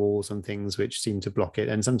firewalls and things which seem to block it.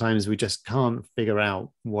 And sometimes we just can't figure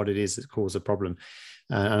out what it is that causes a problem.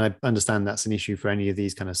 And I understand that's an issue for any of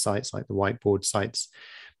these kind of sites, like the whiteboard sites.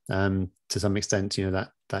 To some extent,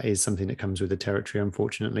 that is something that comes with the territory,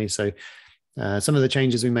 unfortunately. So some of the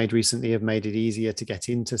changes we made recently have made it easier to get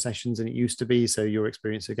into sessions than it used to be. So your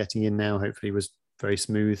experience of getting in now hopefully was very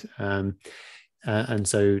smooth. And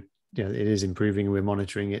so it is improving and we're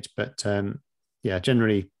monitoring it. But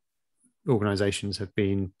generally organizations have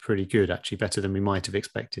been pretty good, actually better than we might have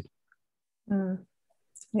expected.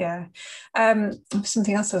 Yeah.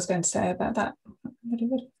 Something else I was going to say about that.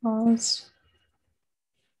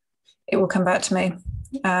 It will come back to me.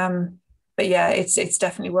 But yeah, it's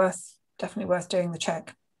definitely worth doing the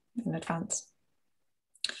check in advance.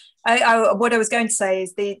 What I was going to say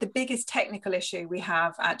is the biggest technical issue we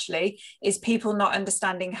have actually is people not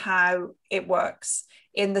understanding how it works,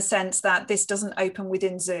 in the sense that this doesn't open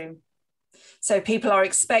within Zoom. So people are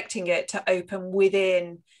expecting it to open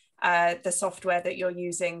within the software that you're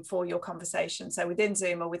using for your conversation, so within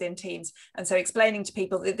Zoom or within Teams. And so explaining to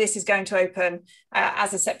people that this is going to open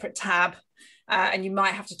as a separate tab, and you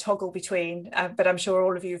might have to toggle between, but I'm sure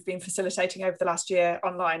all of you have been facilitating over the last year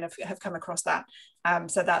online have come across that.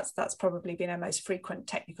 So that's probably been our most frequent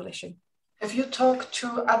technical issue. Have you talked to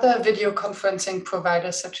other video conferencing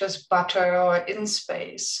providers such as Butter or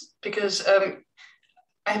InSpace? Because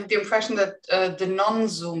I have the impression that the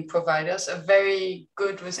non-Zoom providers are very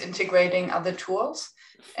good with integrating other tools,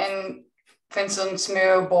 and for instance,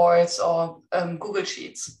 mirror boards or Google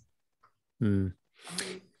Sheets.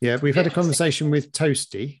 Yeah, we've had a conversation with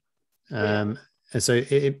Toasty. So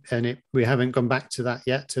we haven't gone back to that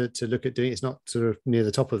yet to look at doing it. It's not sort of near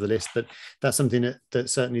the top of the list, but that's something that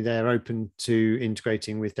certainly they're open to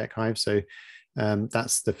integrating with Deckhive. So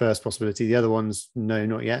that's the first possibility. The other ones, no,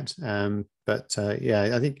 not yet. But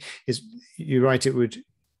I think you're right.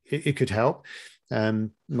 It could help.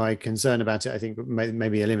 My concern about it, I think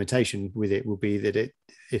maybe a limitation with it will be that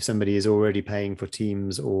if somebody is already paying for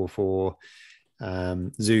Teams or for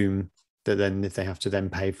Zoom, that then if they have to then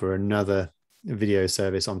pay for another video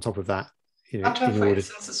service on top of that, Butter, for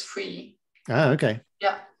instance, is free. Oh, okay.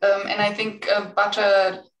 Yeah, and I think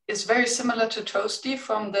Butter is very similar to Toasty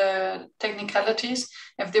from the technicalities.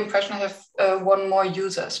 I have the impression I have one more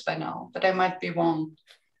users by now, but I might be wrong.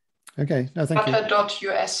 Okay, no, thank you.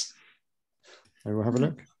 Butter.us. I will have a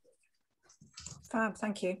look. Fab,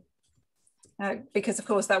 thank you. Because of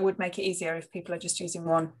course that would make it easier if people are just using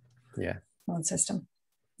one system.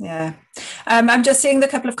 Yeah. I'm just seeing the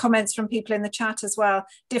couple of comments from people in the chat as well.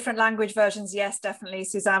 Different language versions, yes, definitely,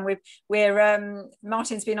 Suzanne.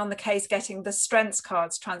 Martin's been on the case getting the strengths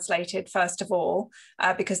cards translated first of all,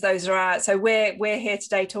 because those are out. So we're here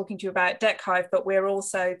today talking to you about Deckhive, but we're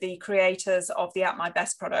also the creators of the At My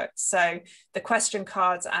Best products. So the question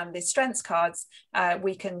cards and the strengths cards,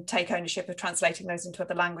 we can take ownership of translating those into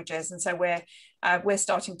other languages, and so we're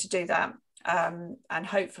starting to do that, and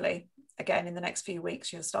hopefully, again, in the next few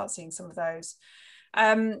weeks, you'll start seeing some of those.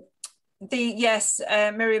 Miriam,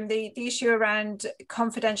 the issue around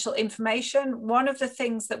confidential information, one of the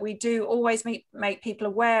things that we do always make people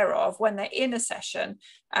aware of when they're in a session,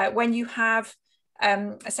 when you have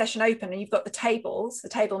a session open and you've got the table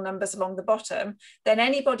numbers along the bottom, then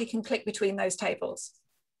anybody can click between those tables.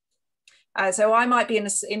 So I might be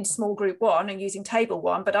in small group 1 and using table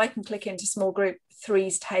 1, but I can click into small group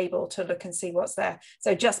 3's table to look and see what's there.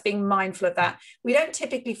 So just being mindful of that. We don't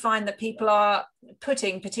typically find that people are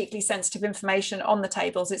putting particularly sensitive information on the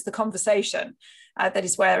tables. It's the conversation that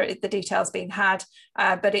is where the detail's being had.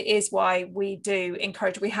 But it is why we do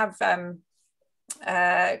encourage, we have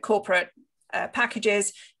corporate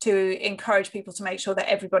packages to encourage people to make sure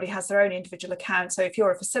that everybody has their own individual account. So if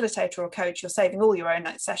you're a facilitator or coach, you're saving all your own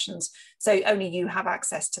sessions, so only you have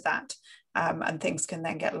access to that, and things can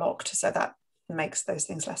then get locked, so that makes those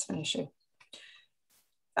things less of an issue.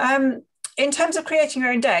 In terms of creating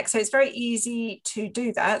your own deck, so it's very easy to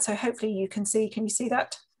do that. So hopefully you can you see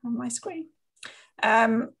that on my screen?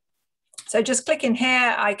 So just click in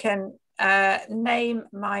here, I can name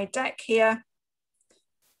my deck here.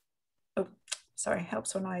 Sorry,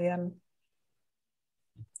 helps when I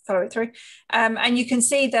follow it through. And you can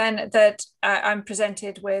see then that I'm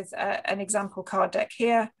presented with an example card deck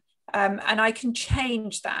here, and I can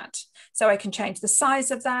change that. So I can change the size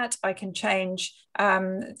of that. I can change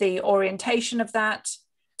the orientation of that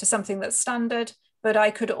to something that's standard, but I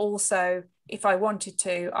could also, if I wanted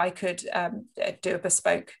to, I could do a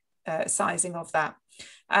bespoke sizing of that.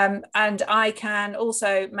 And I can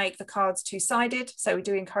also make the cards two-sided. So we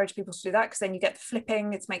do encourage people to do that, because then you get the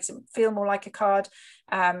flipping, it makes it feel more like a card.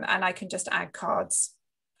 And I can just add cards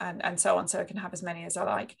and so on. So I can have as many as I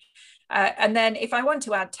like. And then if I want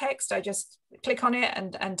to add text, I just click on it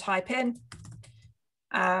and type in.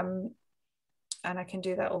 And I can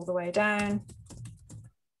do that all the way down,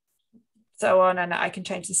 so on, and I can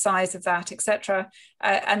change the size of that, etc.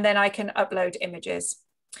 And then I can upload images.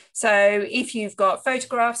 So if you've got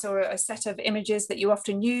photographs or a set of images that you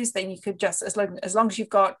often use, then you could just, as long as you've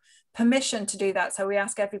got permission to do that. So we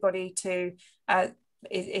ask everybody to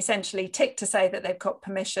essentially tick to say that they've got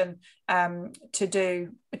permission to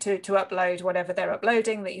upload whatever they're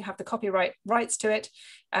uploading, that you have the copyright rights to it.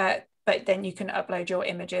 But then you can upload your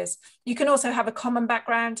images. You can also have a common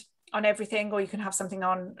background on everything, or you can have something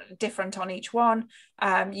on different on each one.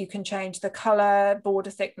 You can change the color, border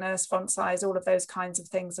thickness, font size, all of those kinds of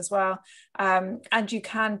things as well. And you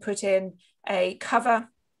can put in a cover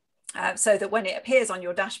so that when it appears on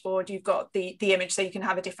your dashboard, you've got the image, so you can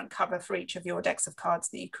have a different cover for each of your decks of cards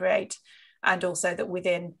that you create. And also that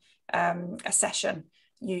within a session,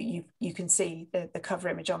 you can see the cover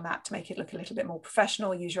image on that to make it look a little bit more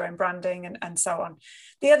professional, use your own branding and so on.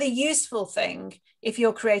 The other useful thing, if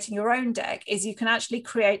you're creating your own deck, is you can actually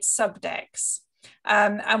create subdecks.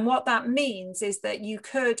 And what that means is that you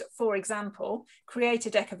could, for example, create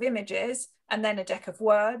a deck of images and then a deck of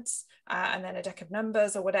words and then a deck of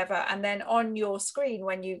numbers or whatever. And then on your screen,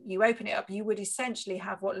 when you open it up, you would essentially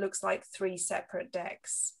have what looks like 3 separate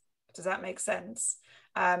decks. Does that make sense?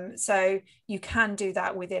 So you can do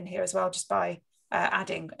that within here as well, just by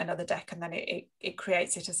adding another deck, and then it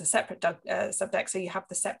creates it as a separate subdeck. So you have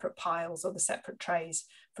the separate piles or the separate trays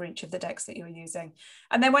for each of the decks that you're using.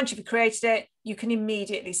 And then once you've created it, you can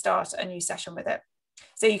immediately start a new session with it.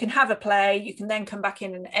 So you can have a play, you can then come back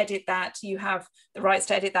in and edit that. You have the rights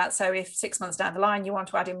to edit that. So if 6 months down the line, you want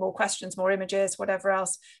to add in more questions, more images, whatever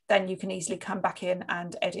else, then you can easily come back in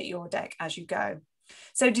and edit your deck as you go.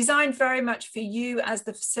 So designed very much for you as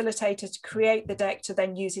the facilitator to create the deck to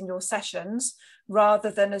then use in your sessions, rather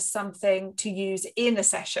than as something to use in a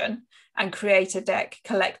session and create a deck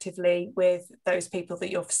collectively with those people that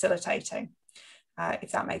you're facilitating,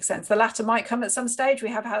 if that makes sense. The latter might come at some stage. We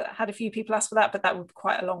have had a few people ask for that, but that would be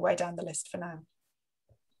quite a long way down the list for now.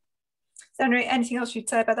 So anything else you'd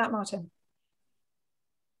say about that, Martin?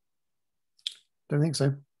 Don't think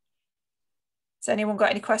so. Has anyone got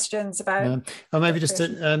any questions about? Or maybe just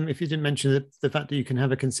to, if you didn't mention the fact that you can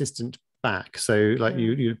have a consistent back. So like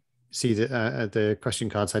you see that the question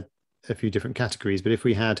cards had a few different categories, but if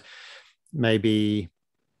we had maybe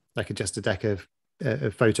like just a deck of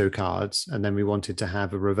photo cards, and then we wanted to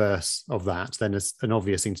have a reverse of that, then an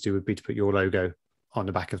obvious thing to do would be to put your logo on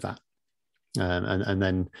the back of that, and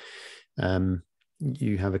then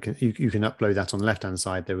you can upload that on the left hand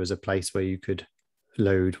side. There was a place where you could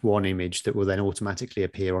load one image that will then automatically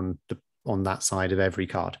appear on that side of every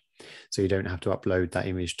card, so you don't have to upload that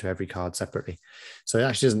image to every card separately. So it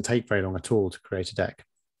actually doesn't take very long at all to create a deck.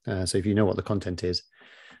 So if you know what the content is,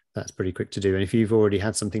 that's pretty quick to do. And if you've already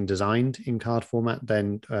had something designed in card format,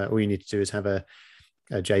 then all you need to do is have a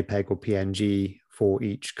JPEG or PNG for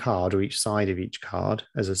each card or each side of each card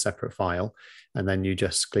as a separate file, and then you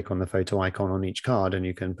just click on the photo icon on each card and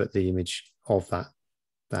you can put the image of that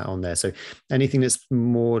on there. So anything that's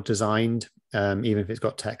more designed, even if it's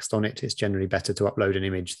got text on it, it's generally better to upload an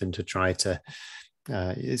image than to try to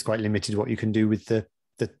it's quite limited what you can do with the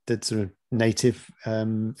sort of native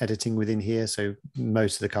editing within here. So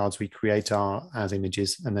most of the cards we create are as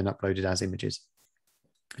images and then uploaded as images,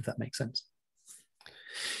 if that makes sense.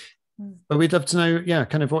 But we'd love to know,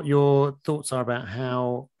 kind of what your thoughts are about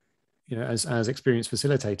how, as experienced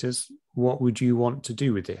facilitators, what would you want to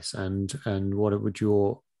do with this, and what would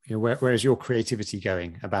your, where is your creativity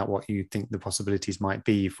going about what you think the possibilities might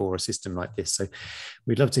be for a system like this? So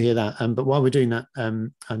we'd love to hear that. But while we're doing that,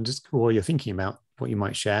 and just while you're thinking about what you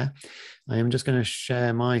might share, I am just going to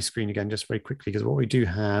share my screen again just very quickly, because what we do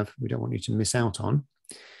have, we don't want you to miss out on,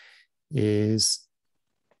 is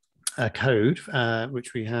a code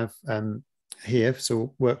which we have here,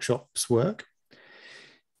 so workshops work.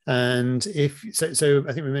 And so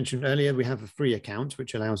I think we mentioned earlier, we have a free account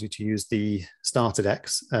which allows you to use the starter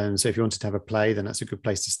decks. So if you wanted to have a play, then that's a good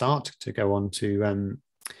place to start, to go on to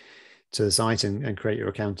the site and create your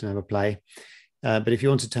account and have a play. But if you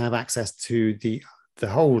wanted to have access to the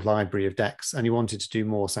whole library of decks, and you wanted to do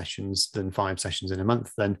more sessions than 5 sessions in a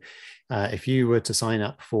month, then if you were to sign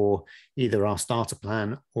up for either our starter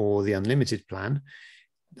plan or the unlimited plan,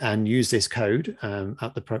 and use this code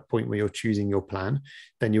at the point where you're choosing your plan,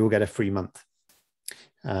 then you will get a free month.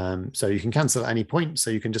 So you can cancel at any point. So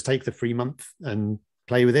you can just take the free month and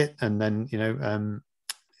play with it, and then, you know,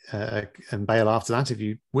 and bail after that if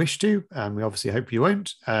you wish to. We obviously hope you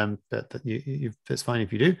won't, but that's fine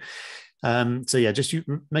if you do. So yeah, just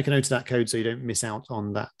make a note of that code so you don't miss out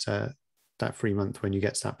on that free month when you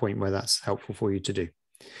get to that point where that's helpful for you to do.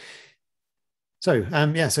 So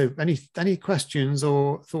yeah, so any questions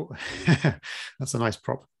or thought? That's a nice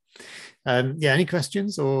prop. Yeah, any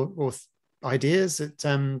questions or ideas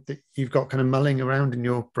that you've got kind of mulling around in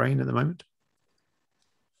your brain at the moment?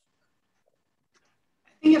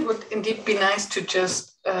 I think it would indeed be nice to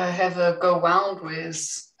just have a go round with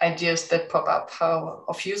ideas that pop up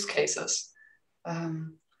of use cases.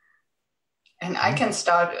 And I can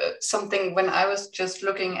start something. When I was just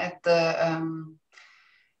looking at the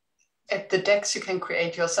decks you can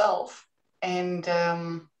create yourself, and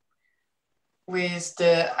with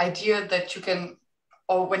the idea that you can,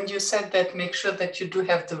 or when you said that, make sure that you do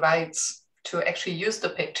have the rights to actually use the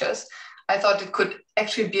pictures, I thought it could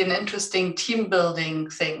actually be an interesting team building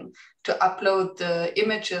thing to upload the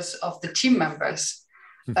images of the team members,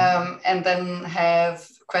 and then have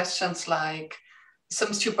questions like some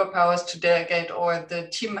superpowers to delegate, or the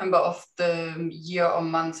team member of the year or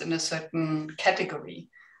month in a certain category,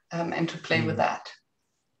 and to play with that.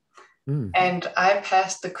 And I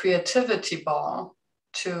passed the creativity ball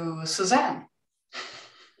to Suzanne.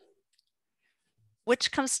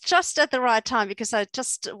 Which comes just at the right time, because I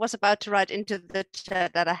just was about to write into the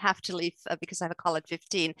chat that I have to leave because I have a call at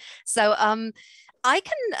 15. So I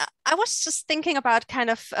was just thinking about kind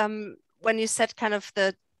of when you said kind of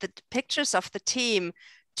the pictures of the team,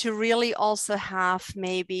 to really also have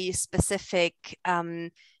maybe specific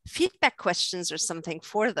feedback questions or something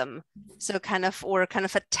for them. So kind of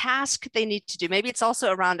a task they need to do. Maybe it's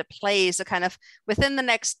also around a play. So kind of within the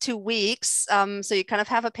next 2 weeks, so you kind of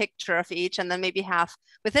have a picture of each, and then maybe have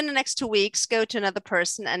within the next 2 weeks, go to another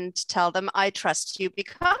person and tell them, I trust you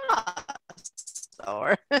because,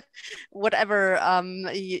 or whatever,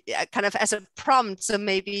 kind of as a prompt. So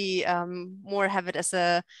maybe more have it as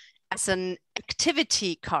an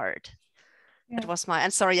activity card. That was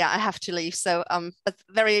and sorry, yeah, I have to leave. So but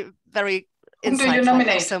very, very insightful.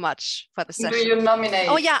 Thank you so much for the session. Do you nominate?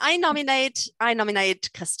 Oh yeah, I nominate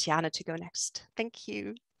Christiana to go next. Thank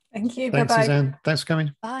you. Thank you. Thanks, Bye-bye. Suzanne. Thanks for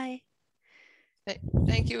coming. Bye.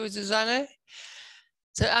 Thank you, Susanne.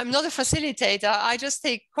 So I'm not a facilitator. I just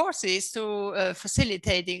take courses to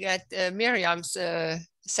facilitating at Miriam's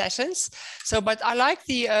sessions. So, but I like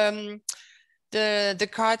the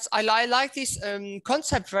cards. I like this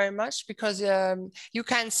concept very much, because you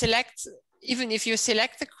can select, even if you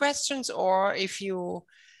select the questions, or if you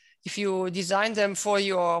design them for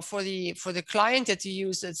the client that you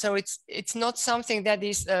use it. So it's not something that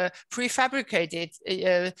is prefabricated.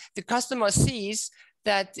 The customer sees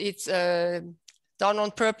that it's done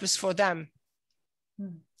on purpose for them.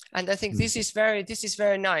 And I think this is very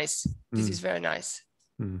nice. This is very nice.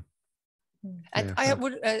 And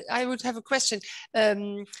yeah, I would have a question.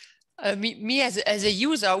 Me as a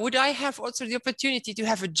user, would I have also the opportunity to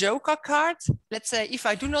have a joker card? Let's say if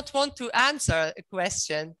I do not want to answer a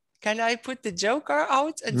question, can I put the joker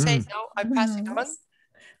out and say, no, I'm passing on?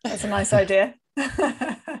 That's a nice idea.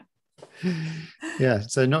 Yeah,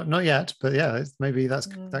 so not yet, but yeah, maybe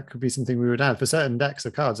that could be something we would add for certain decks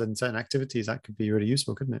of cards and certain activities. That could be really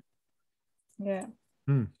useful, couldn't it? Yeah.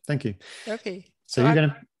 Thank you. Okay. So you're going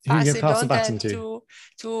to pass the baton to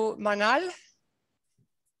Manal.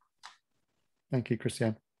 Thank you,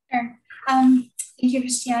 Christiane. Sure. Thank you,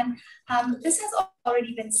 Christiane. This has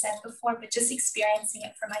already been said before, but just experiencing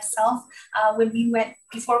it for myself.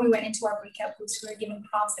 Before we went into our breakout groups, we were given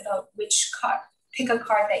prompts about which card, pick a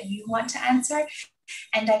card that you want to answer.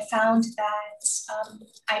 And I found that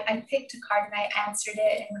I picked a card and I answered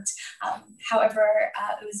it. And however,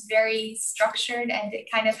 it was very structured and it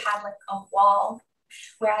kind of had like a wall.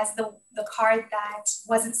 Whereas the card that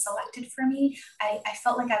wasn't selected for me, I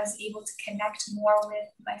felt like I was able to connect more with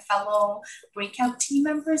my fellow breakout team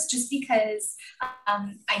members, just because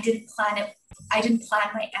I didn't plan it. I didn't plan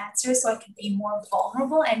my answer so I could be more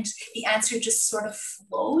vulnerable, and the answer just sort of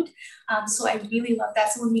flowed. So I really love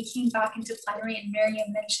that. So when we came back into plenary and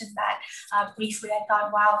Miriam mentioned that briefly, I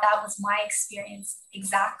thought, wow, that was my experience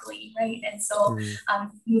exactly, right? And so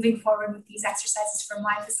moving forward with these exercises for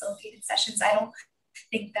my facilitated sessions, I don't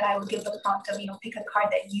think that I would give the prompt of, pick a card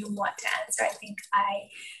that you want to answer. I think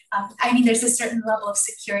I mean, there's a certain level of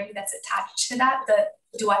security that's attached to that, but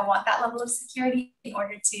do I want that level of security in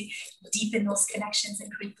order to deepen those connections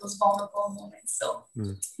and create those vulnerable moments? So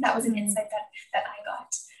that was an insight that I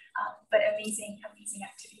got, but amazing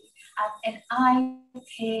activity. And I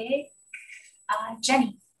pick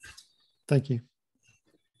Jenny. Thank you.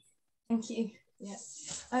 Thank you. Yeah.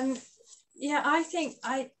 Yeah, I think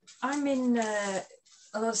I'm in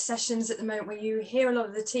a lot of sessions at the moment where you hear a lot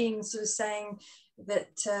of the teams sort of saying that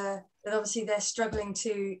that obviously they're struggling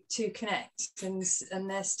to connect, and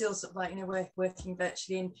they're still sort of like, you know, working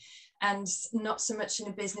virtually, and not so much in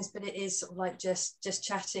a business, but it is sort of like just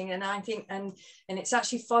chatting. And I think and it's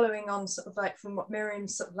actually following on sort of like from what Miriam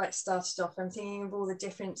sort of like started off. I'm thinking of all the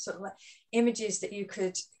different sort of like images that you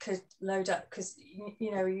could load up, because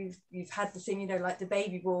you know you've had the thing, you know, like the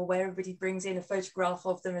baby wall where everybody brings in a photograph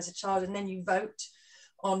of them as a child, and then you vote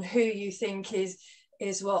on who you think is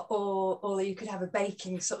what, or you could have a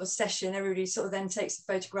baking sort of session. Everybody sort of then takes a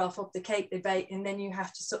photograph of the cake they bake, and then you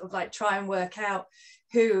have to sort of like try and work out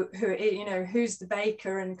who you know, who's the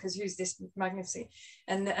baker, and because who's this magnificent,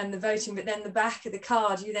 and the voting. But then the back of the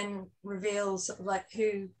card, you then reveal sort of like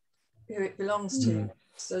who it belongs to,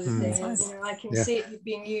 sort of thing. And, you know, I can see it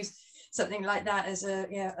being used, something like that, as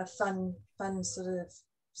a fun sort of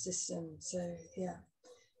system. So yeah,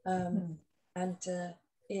 and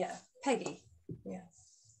yeah, Peggy. Yeah.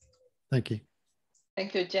 Thank you.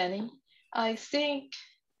 Thank you, Jenny. I think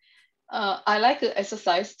I like the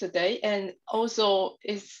exercise today, and also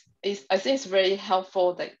I think it's very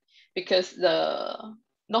helpful that because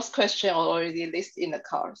those questions are already listed in the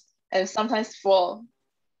cards, and sometimes for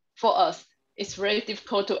us it's very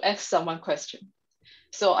difficult to ask someone question.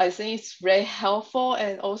 So I think it's very helpful,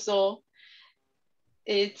 and also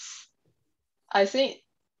I think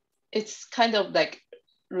it's kind of like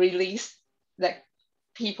release like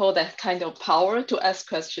people that kind of power to ask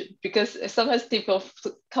questions, because sometimes people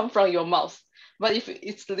come from your mouth, but if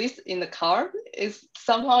it's listed in the card, it's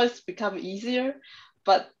somehow it's become easier.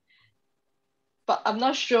 But I'm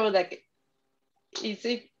not sure, like, is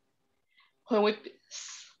it when we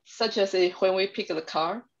when we pick the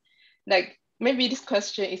card, like maybe this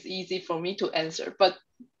question is easy for me to answer, but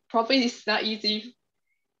probably it's not easy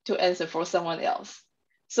to answer for someone else.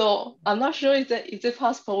 So I'm not sure is it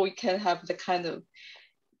possible we can have the kind of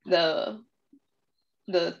the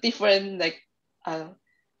different, like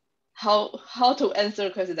how to answer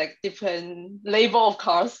questions, like different label of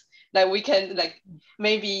cards, like we can like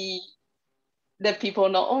maybe let people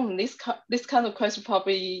know, oh, this kind of question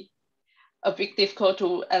probably a bit difficult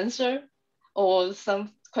to answer, or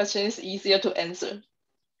some question is easier to answer,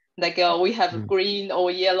 like we have green or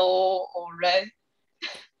yellow or red.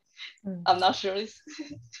 I'm not sure.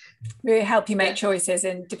 Really help you make choices,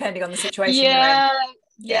 and depending on the situation. Yeah.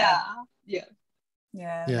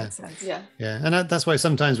 Makes sense. Yeah, and that's why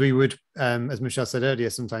sometimes we would, as Michelle said earlier,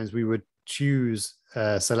 sometimes we would choose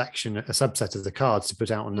a subset of the cards to put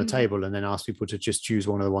out on the table, and then ask people to just choose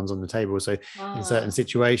one of the ones on the table. So in certain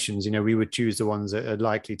situations, you know, we would choose the ones that are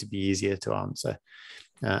likely to be easier to answer,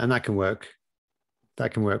 and that can work.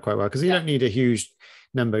 That can work quite well, because you don't need a huge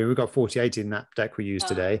number. We've got 48 in that deck we used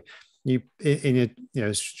today. You in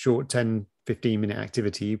a short 10-15 minute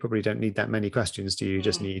activity, you probably don't need that many questions, do you? You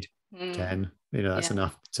just need 10. You know, that's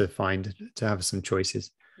enough to have some choices.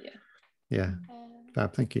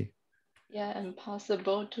 Fab, thank you. And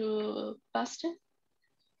possible to Bastian.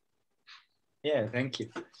 Thank you.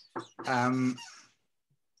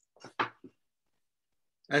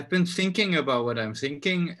 I've been thinking about what I'm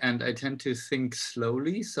thinking, and I tend to think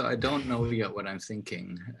slowly, so I don't know yet what I'm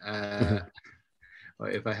thinking. Or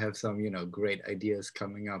if I have some, great ideas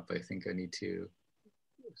coming up, I think I need to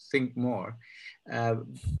think more. But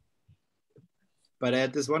I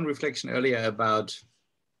had this one reflection earlier about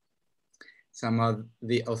some of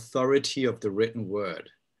the authority of the written word,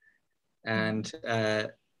 and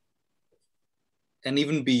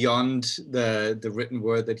even beyond the written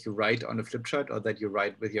word that you write on a flip chart, or that you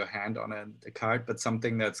write with your hand on a card, but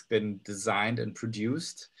something that's been designed and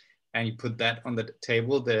produced, and you put that on the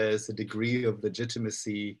table, there's a degree of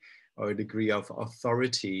legitimacy or a degree of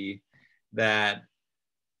authority that,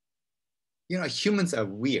 humans are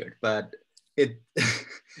weird, but it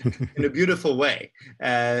in a beautiful way,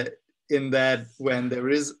 in that when there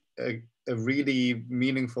is a really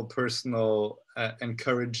meaningful, personal,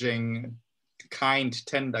 encouraging, kind,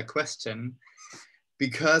 tender question,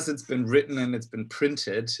 because it's been written and it's been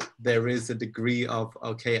printed, there is a degree of,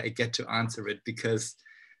 okay, I get to answer it because,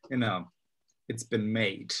 it's been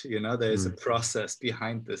made, there's a process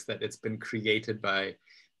behind this, that it's been created by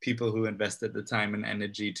people who invested the time and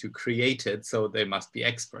energy to create it, so they must be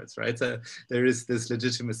experts, right? So there is this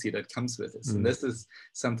legitimacy that comes with this. And this is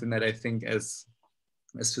something that I think as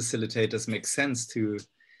facilitators makes sense to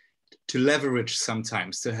leverage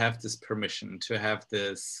sometimes, to have this permission, to have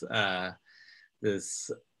this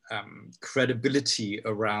credibility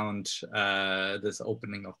around this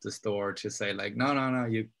opening of this door to say like, no,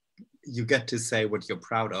 you get to say what you're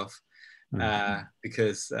proud of,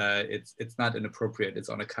 because it's not inappropriate. It's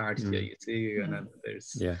on a card here, you see, and then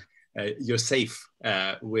there's you're safe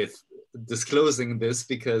with disclosing this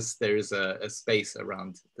because there is a space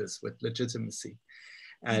around this with legitimacy.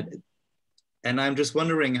 And I'm just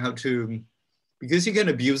wondering how to, because you can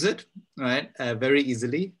abuse it, right, very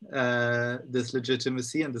easily, this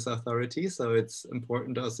legitimacy and this authority. So it's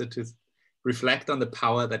important also to reflect on the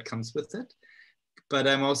power that comes with it. But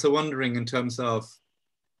I'm also wondering in terms of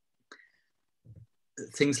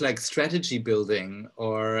things like strategy building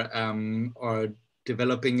or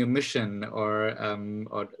developing a mission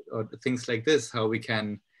or things like this, how we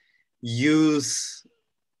can use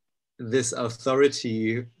this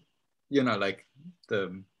authority, you know, like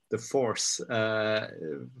the force,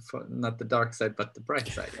 for not the dark side, but the bright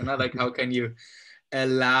side, you know, like how can you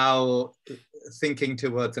allow thinking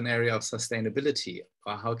towards an area of sustainability,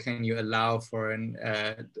 or how can you allow for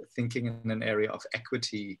thinking in an area of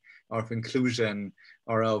equity or of inclusion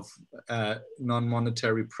or of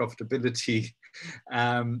non-monetary profitability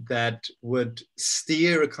that would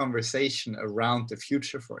steer a conversation around the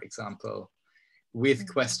future, for example,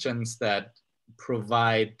 with questions that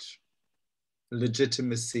provide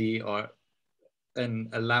legitimacy or an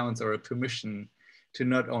allowance or a permission to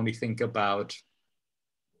not only think about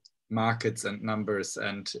markets and numbers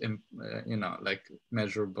and you know, like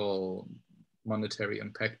measurable monetary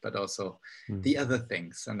impact, but also the other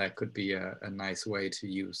things. And that could be a nice way to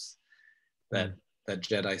use that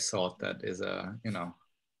Jedi sword that is a, you know,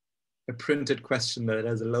 a printed question that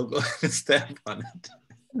has a logo and a stamp on it.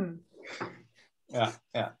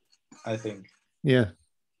 Yeah, I think. Yeah,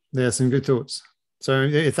 some good thoughts. So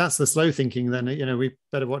if that's the slow thinking, then, you know, we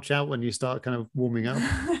better watch out when you start kind of warming up.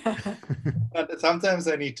 But sometimes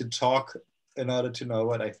I need to talk in order to know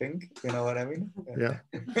what I think. You know what I mean?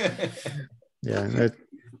 Yeah,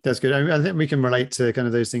 that's good. I think we can relate to kind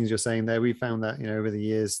of those things you're saying there. We found that, you know, over the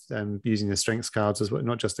years, using the strengths cards as well,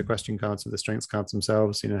 not just the question cards, but the strengths cards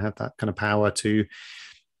themselves, you know, have that kind of power to,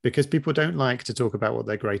 because people don't like to talk about what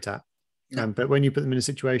they're great at. But when you put them in a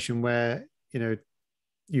situation where, you know,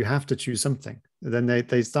 you have to choose something, then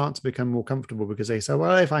they start to become more comfortable, because they say,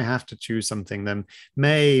 well, if I have to choose something, then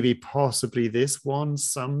maybe possibly this one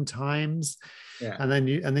sometimes. And then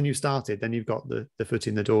you started, then you've got the foot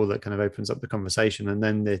in the door that kind of opens up the conversation, and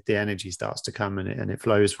then the energy starts to come and it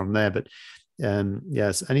flows from there. But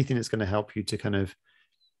yes, anything that's going to help you to kind of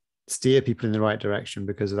steer people in the right direction,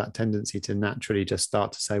 because of that tendency to naturally just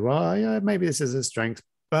start to say, well, yeah, maybe this is a strength,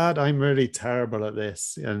 but I'm really terrible at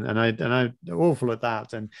this, and I'm awful at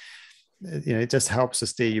that, and you know, it just helps to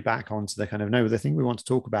steer you back onto the kind of, no, the thing we want to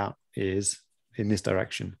talk about is in this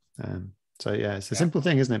direction. So yeah, it's a simple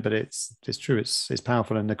thing, isn't it? But it's true. It's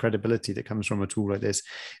powerful, and the credibility that comes from a tool like this.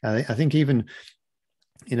 I think even,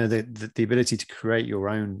 you know, the ability to create your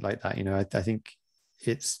own like that. You know, I think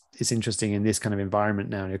it's interesting in this kind of environment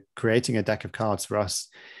now. You know, creating a deck of cards for us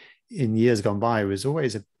in years gone by was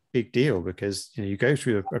always a big deal, because, you know, you go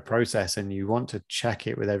through a process and you want to check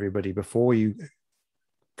it with everybody before you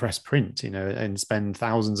press print, you know, and spend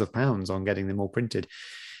thousands of pounds on getting them all printed.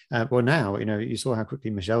 Well, now, you know, you saw how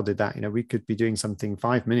quickly Michelle did that. You know, we could be doing something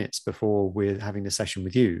 5 minutes before we're having the session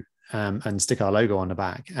with you, and stick our logo on the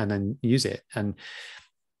back and then use it. And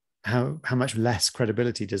how much less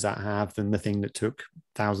credibility does that have than the thing that took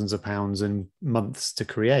thousands of pounds and months to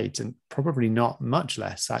create? And probably not much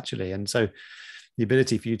less, actually. And so the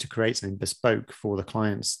ability for you to create something bespoke for the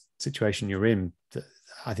client's situation you're in,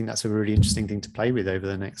 I think that's a really interesting thing to play with over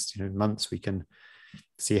the next, you know, months. We can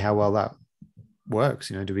see how well that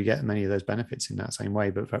works. You know, do we get many of those benefits in that same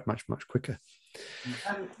way, but much quicker?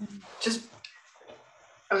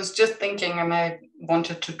 I was just thinking, and I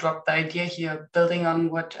wanted to drop the idea here, building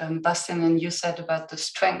on what Bastian and you said about the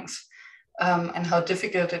strengths, and how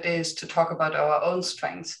difficult it is to talk about our own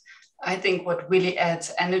strengths. I think what really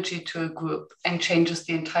adds energy to a group and changes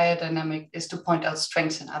the entire dynamic is to point out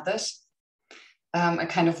strengths in others. A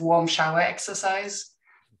kind of warm shower exercise,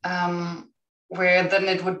 where then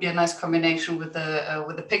it would be a nice combination with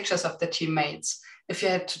the pictures of the teammates. If you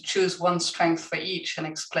had to choose one strength for each and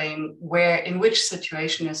explain in which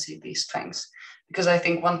situation you see these strengths. Because I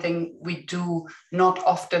think one thing we do not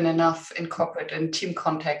often enough in corporate and team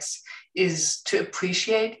contexts is to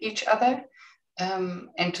appreciate each other,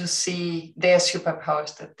 and to see their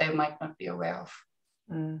superpowers that they might not be aware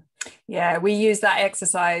of. Yeah, we use that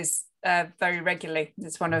exercise very regularly.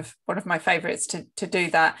 It's one of my favorites to do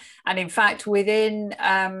that. And in fact, within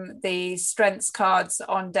the strengths cards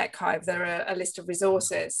on Deckhive, there are a list of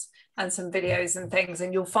resources and some videos and things,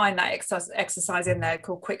 and you'll find that exercise in there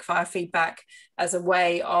called quickfire feedback as a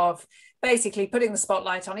way of basically putting the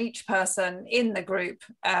spotlight on each person in the group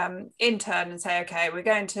in turn and say, okay, we're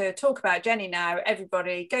going to talk about Jenny now.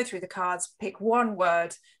 Everybody go through the cards, pick one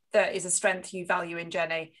word that is a strength you value in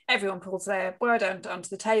Jenny. Everyone pulls their word onto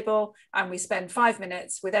the table, and we spend 5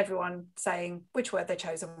 minutes with everyone saying which word they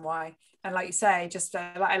chose and why. And like you say, just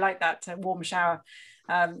I like that warm shower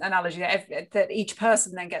analogy, that each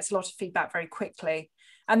person then gets a lot of feedback very quickly.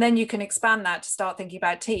 And then you can expand that to start thinking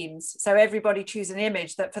about teams. So everybody choose an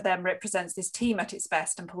image that for them represents this team at its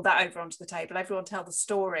best and pull that over onto the table. Everyone tell the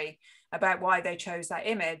story about why they chose that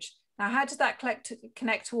image. Now, how does that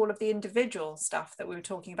connect to all of the individual stuff that we were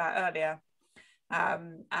talking about earlier,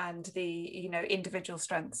 and the individual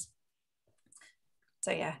strengths?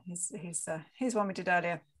 So yeah, here's one we did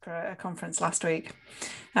earlier for a conference last week.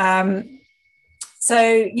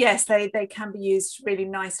 So yes, they can be used really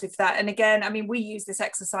nicely for that. And again, I mean, we use this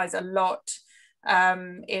exercise a lot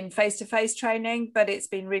in face-to-face training, but it's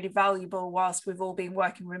been really valuable whilst we've all been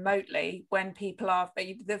working remotely. When people are,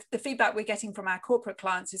 the feedback we're getting from our corporate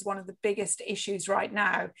clients is one of the biggest issues right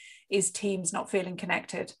now is teams not feeling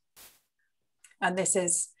connected. And this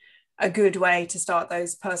is a good way to start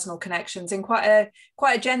those personal connections in quite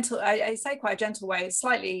a gentle, I say quite a gentle way,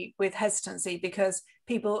 slightly with hesitancy, because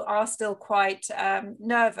people are still quite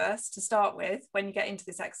nervous to start with when you get into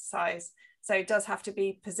this exercise. So it does have to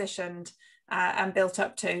be positioned and built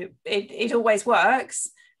up to. It always works,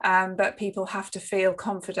 but people have to feel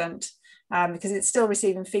confident because it's still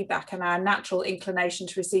receiving feedback, and our natural inclination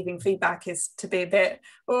to receiving feedback is to be a bit,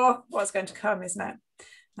 oh, what's going to come, isn't it?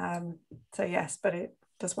 So yes, but it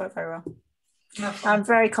does work very well. I'm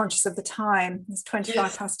very conscious of the time. It's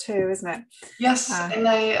 25 past 2, isn't it? Yes,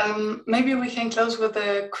 and maybe we can close with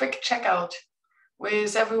a quick checkout.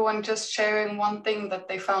 With everyone just sharing one thing that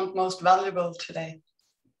they found most valuable today.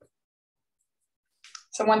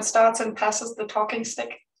 Someone starts and passes the talking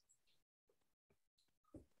stick.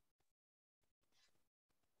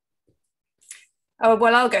 Oh,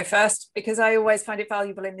 well, I'll go first, because I always find it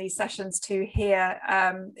valuable in these sessions to hear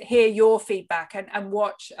your feedback and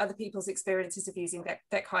watch other people's experiences of using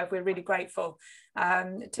Deckhive. We're really grateful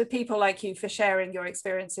to people like you for sharing your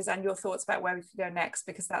experiences and your thoughts about where we could go next,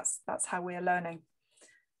 because that's how we are learning.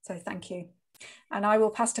 So thank you. And I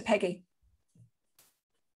will pass to Peggy.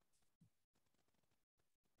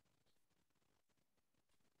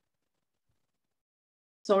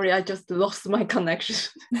 Sorry, I just lost my connection.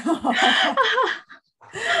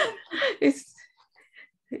 It's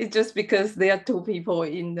just because there are 2 people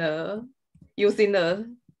in using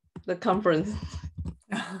the conference.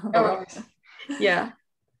 Yeah.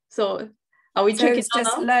 So are we checking out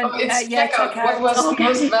just now? check out. What was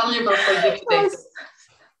most valuable for you today?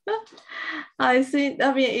 I think,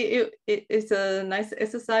 I mean, it's a nice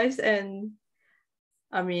exercise, and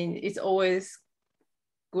I mean, it's always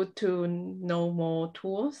good to know more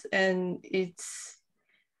tools, and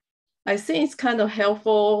I think it's kind of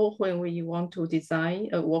helpful when we want to design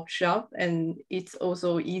a workshop, and it's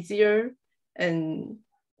also easier, and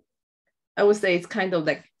I would say it's kind of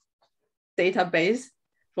like database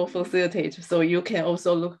for facilitators, so you can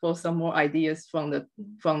also look for some more ideas from the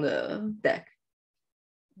deck.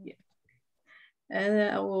 Yeah.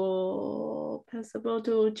 And I will pass the ball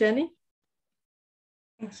to Jenny.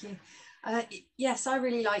 Thank you. Yes, I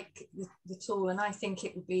really like the tool, and I think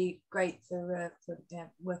it would be great for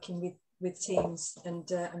working with teams and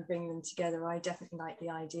bringing them together. I definitely like the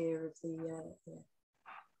idea of the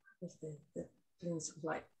doing sort of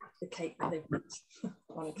like the cake that they put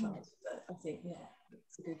on a card. But I think, yeah,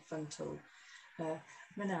 it's a good fun tool.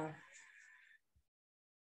 Manal.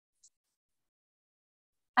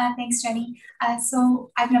 Thanks, Jenny.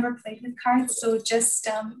 So I've never played with cards, so just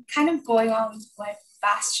kind of going on what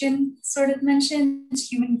Bastian sort of mentioned,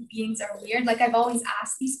 human beings are weird. Like, I've always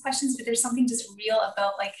asked these questions, but there's something just real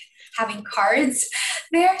about like having cards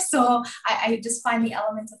there. So I just find the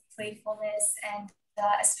element of playfulness, and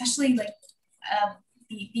especially like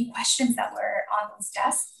the questions that were on those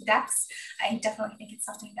decks, I definitely think it's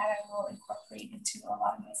something that I will incorporate into a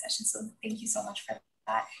lot of my sessions. So thank you so much for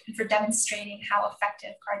that, and for demonstrating how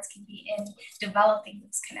effective cards can be in developing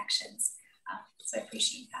those connections. So I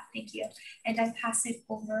appreciate that. Thank you. And I pass it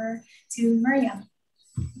over to Miriam.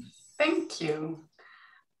 Thank you.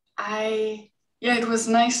 Yeah, it was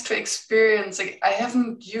nice to experience. I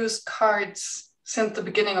haven't used cards since the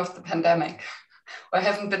beginning of the pandemic. I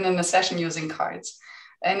haven't been in a session using cards.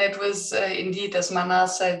 And it was indeed, as Manal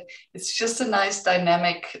said, it's just a nice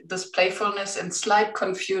dynamic, this playfulness and slight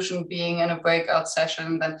confusion being in a breakout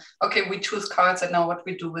session. Then, okay, we choose cards and now what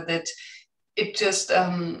we do with it. it just,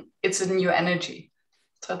 it's a new energy.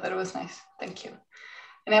 So that was nice. Thank you.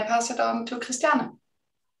 And I pass it on to Christiane.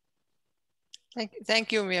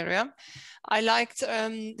 Thank you, Miriam. I liked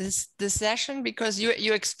this session because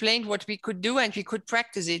you explained what we could do and we could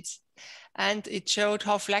practice it. And it showed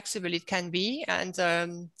how flexible it can be.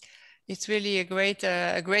 And it's really a great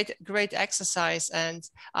exercise. And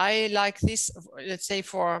I like this, let's say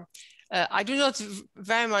I do not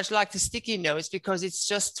very much like the sticky notes because it's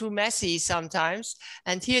just too messy sometimes.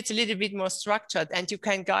 And here it's a little bit more structured and you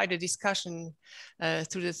can guide a discussion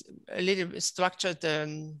through this a little structured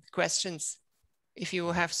questions if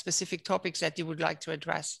you have specific topics that you would like to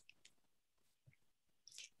address.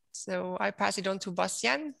 So I pass it on to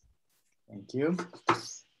Bastian. Thank you.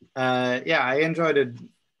 Yeah, I enjoyed it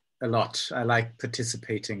a lot. I like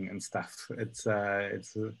participating and stuff. It's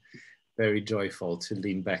very joyful to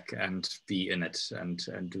lean back and be in it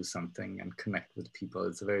and do something and connect with people.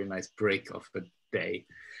 It's a very nice break of the day.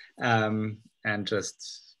 And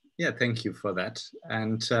just, yeah, thank you for that.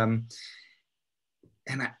 And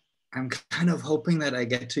I'm kind of hoping that I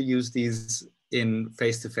get to use these in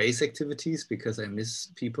face-to-face activities because I miss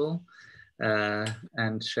people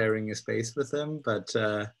and sharing a space with them. But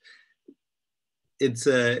it's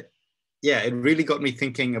yeah, it really got me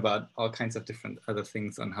thinking about all kinds of different other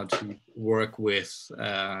things on how to work with,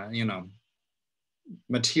 you know,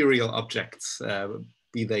 material objects,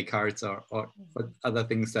 be they cards or other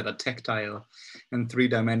things that are tactile and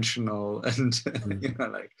three-dimensional, and you know,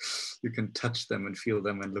 like you can touch them and feel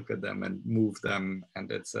them and look at them and move them,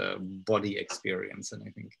 and it's a body experience. And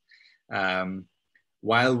I think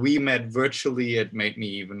while we met virtually, it made me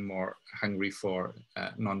even more hungry for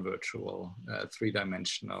non-virtual,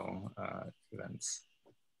 three-dimensional events.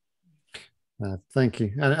 Thank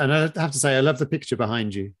you. And I have to say, I love the picture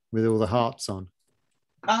behind you with all the hearts on.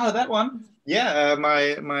 Oh, that one? Yeah,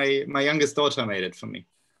 my youngest daughter made it for me.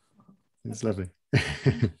 It's lovely.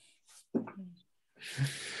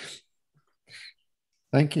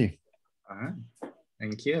 Thank you. All right.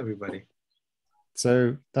 Thank you, everybody.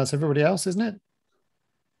 So that's everybody else, isn't it?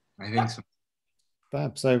 I think so.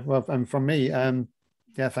 Fab. So, well, from me,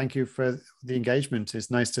 yeah, thank you for the engagement.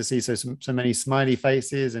 It's nice to see so many smiley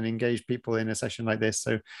faces and engaged people in a session like this.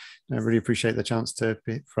 So I really appreciate the chance for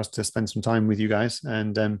us to spend some time with you guys.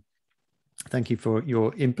 And thank you for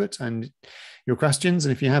your input and your questions.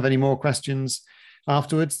 And if you have any more questions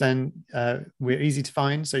afterwards, then we're easy to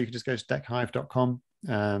find. So you can just go to deckhive.com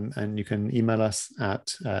and you can email us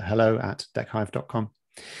at hello@deckhive.com.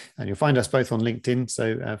 And you'll find us both on LinkedIn,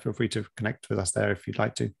 so feel free to connect with us there if you'd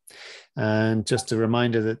like to. And just a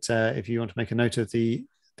reminder that if you want to make a note of the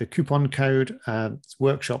coupon code,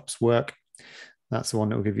 workshops work, that's the one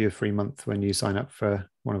that will give you a free month when you sign up for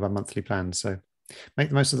one of our monthly plans. So make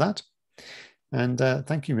the most of that. And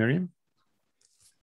thank you, Miriam.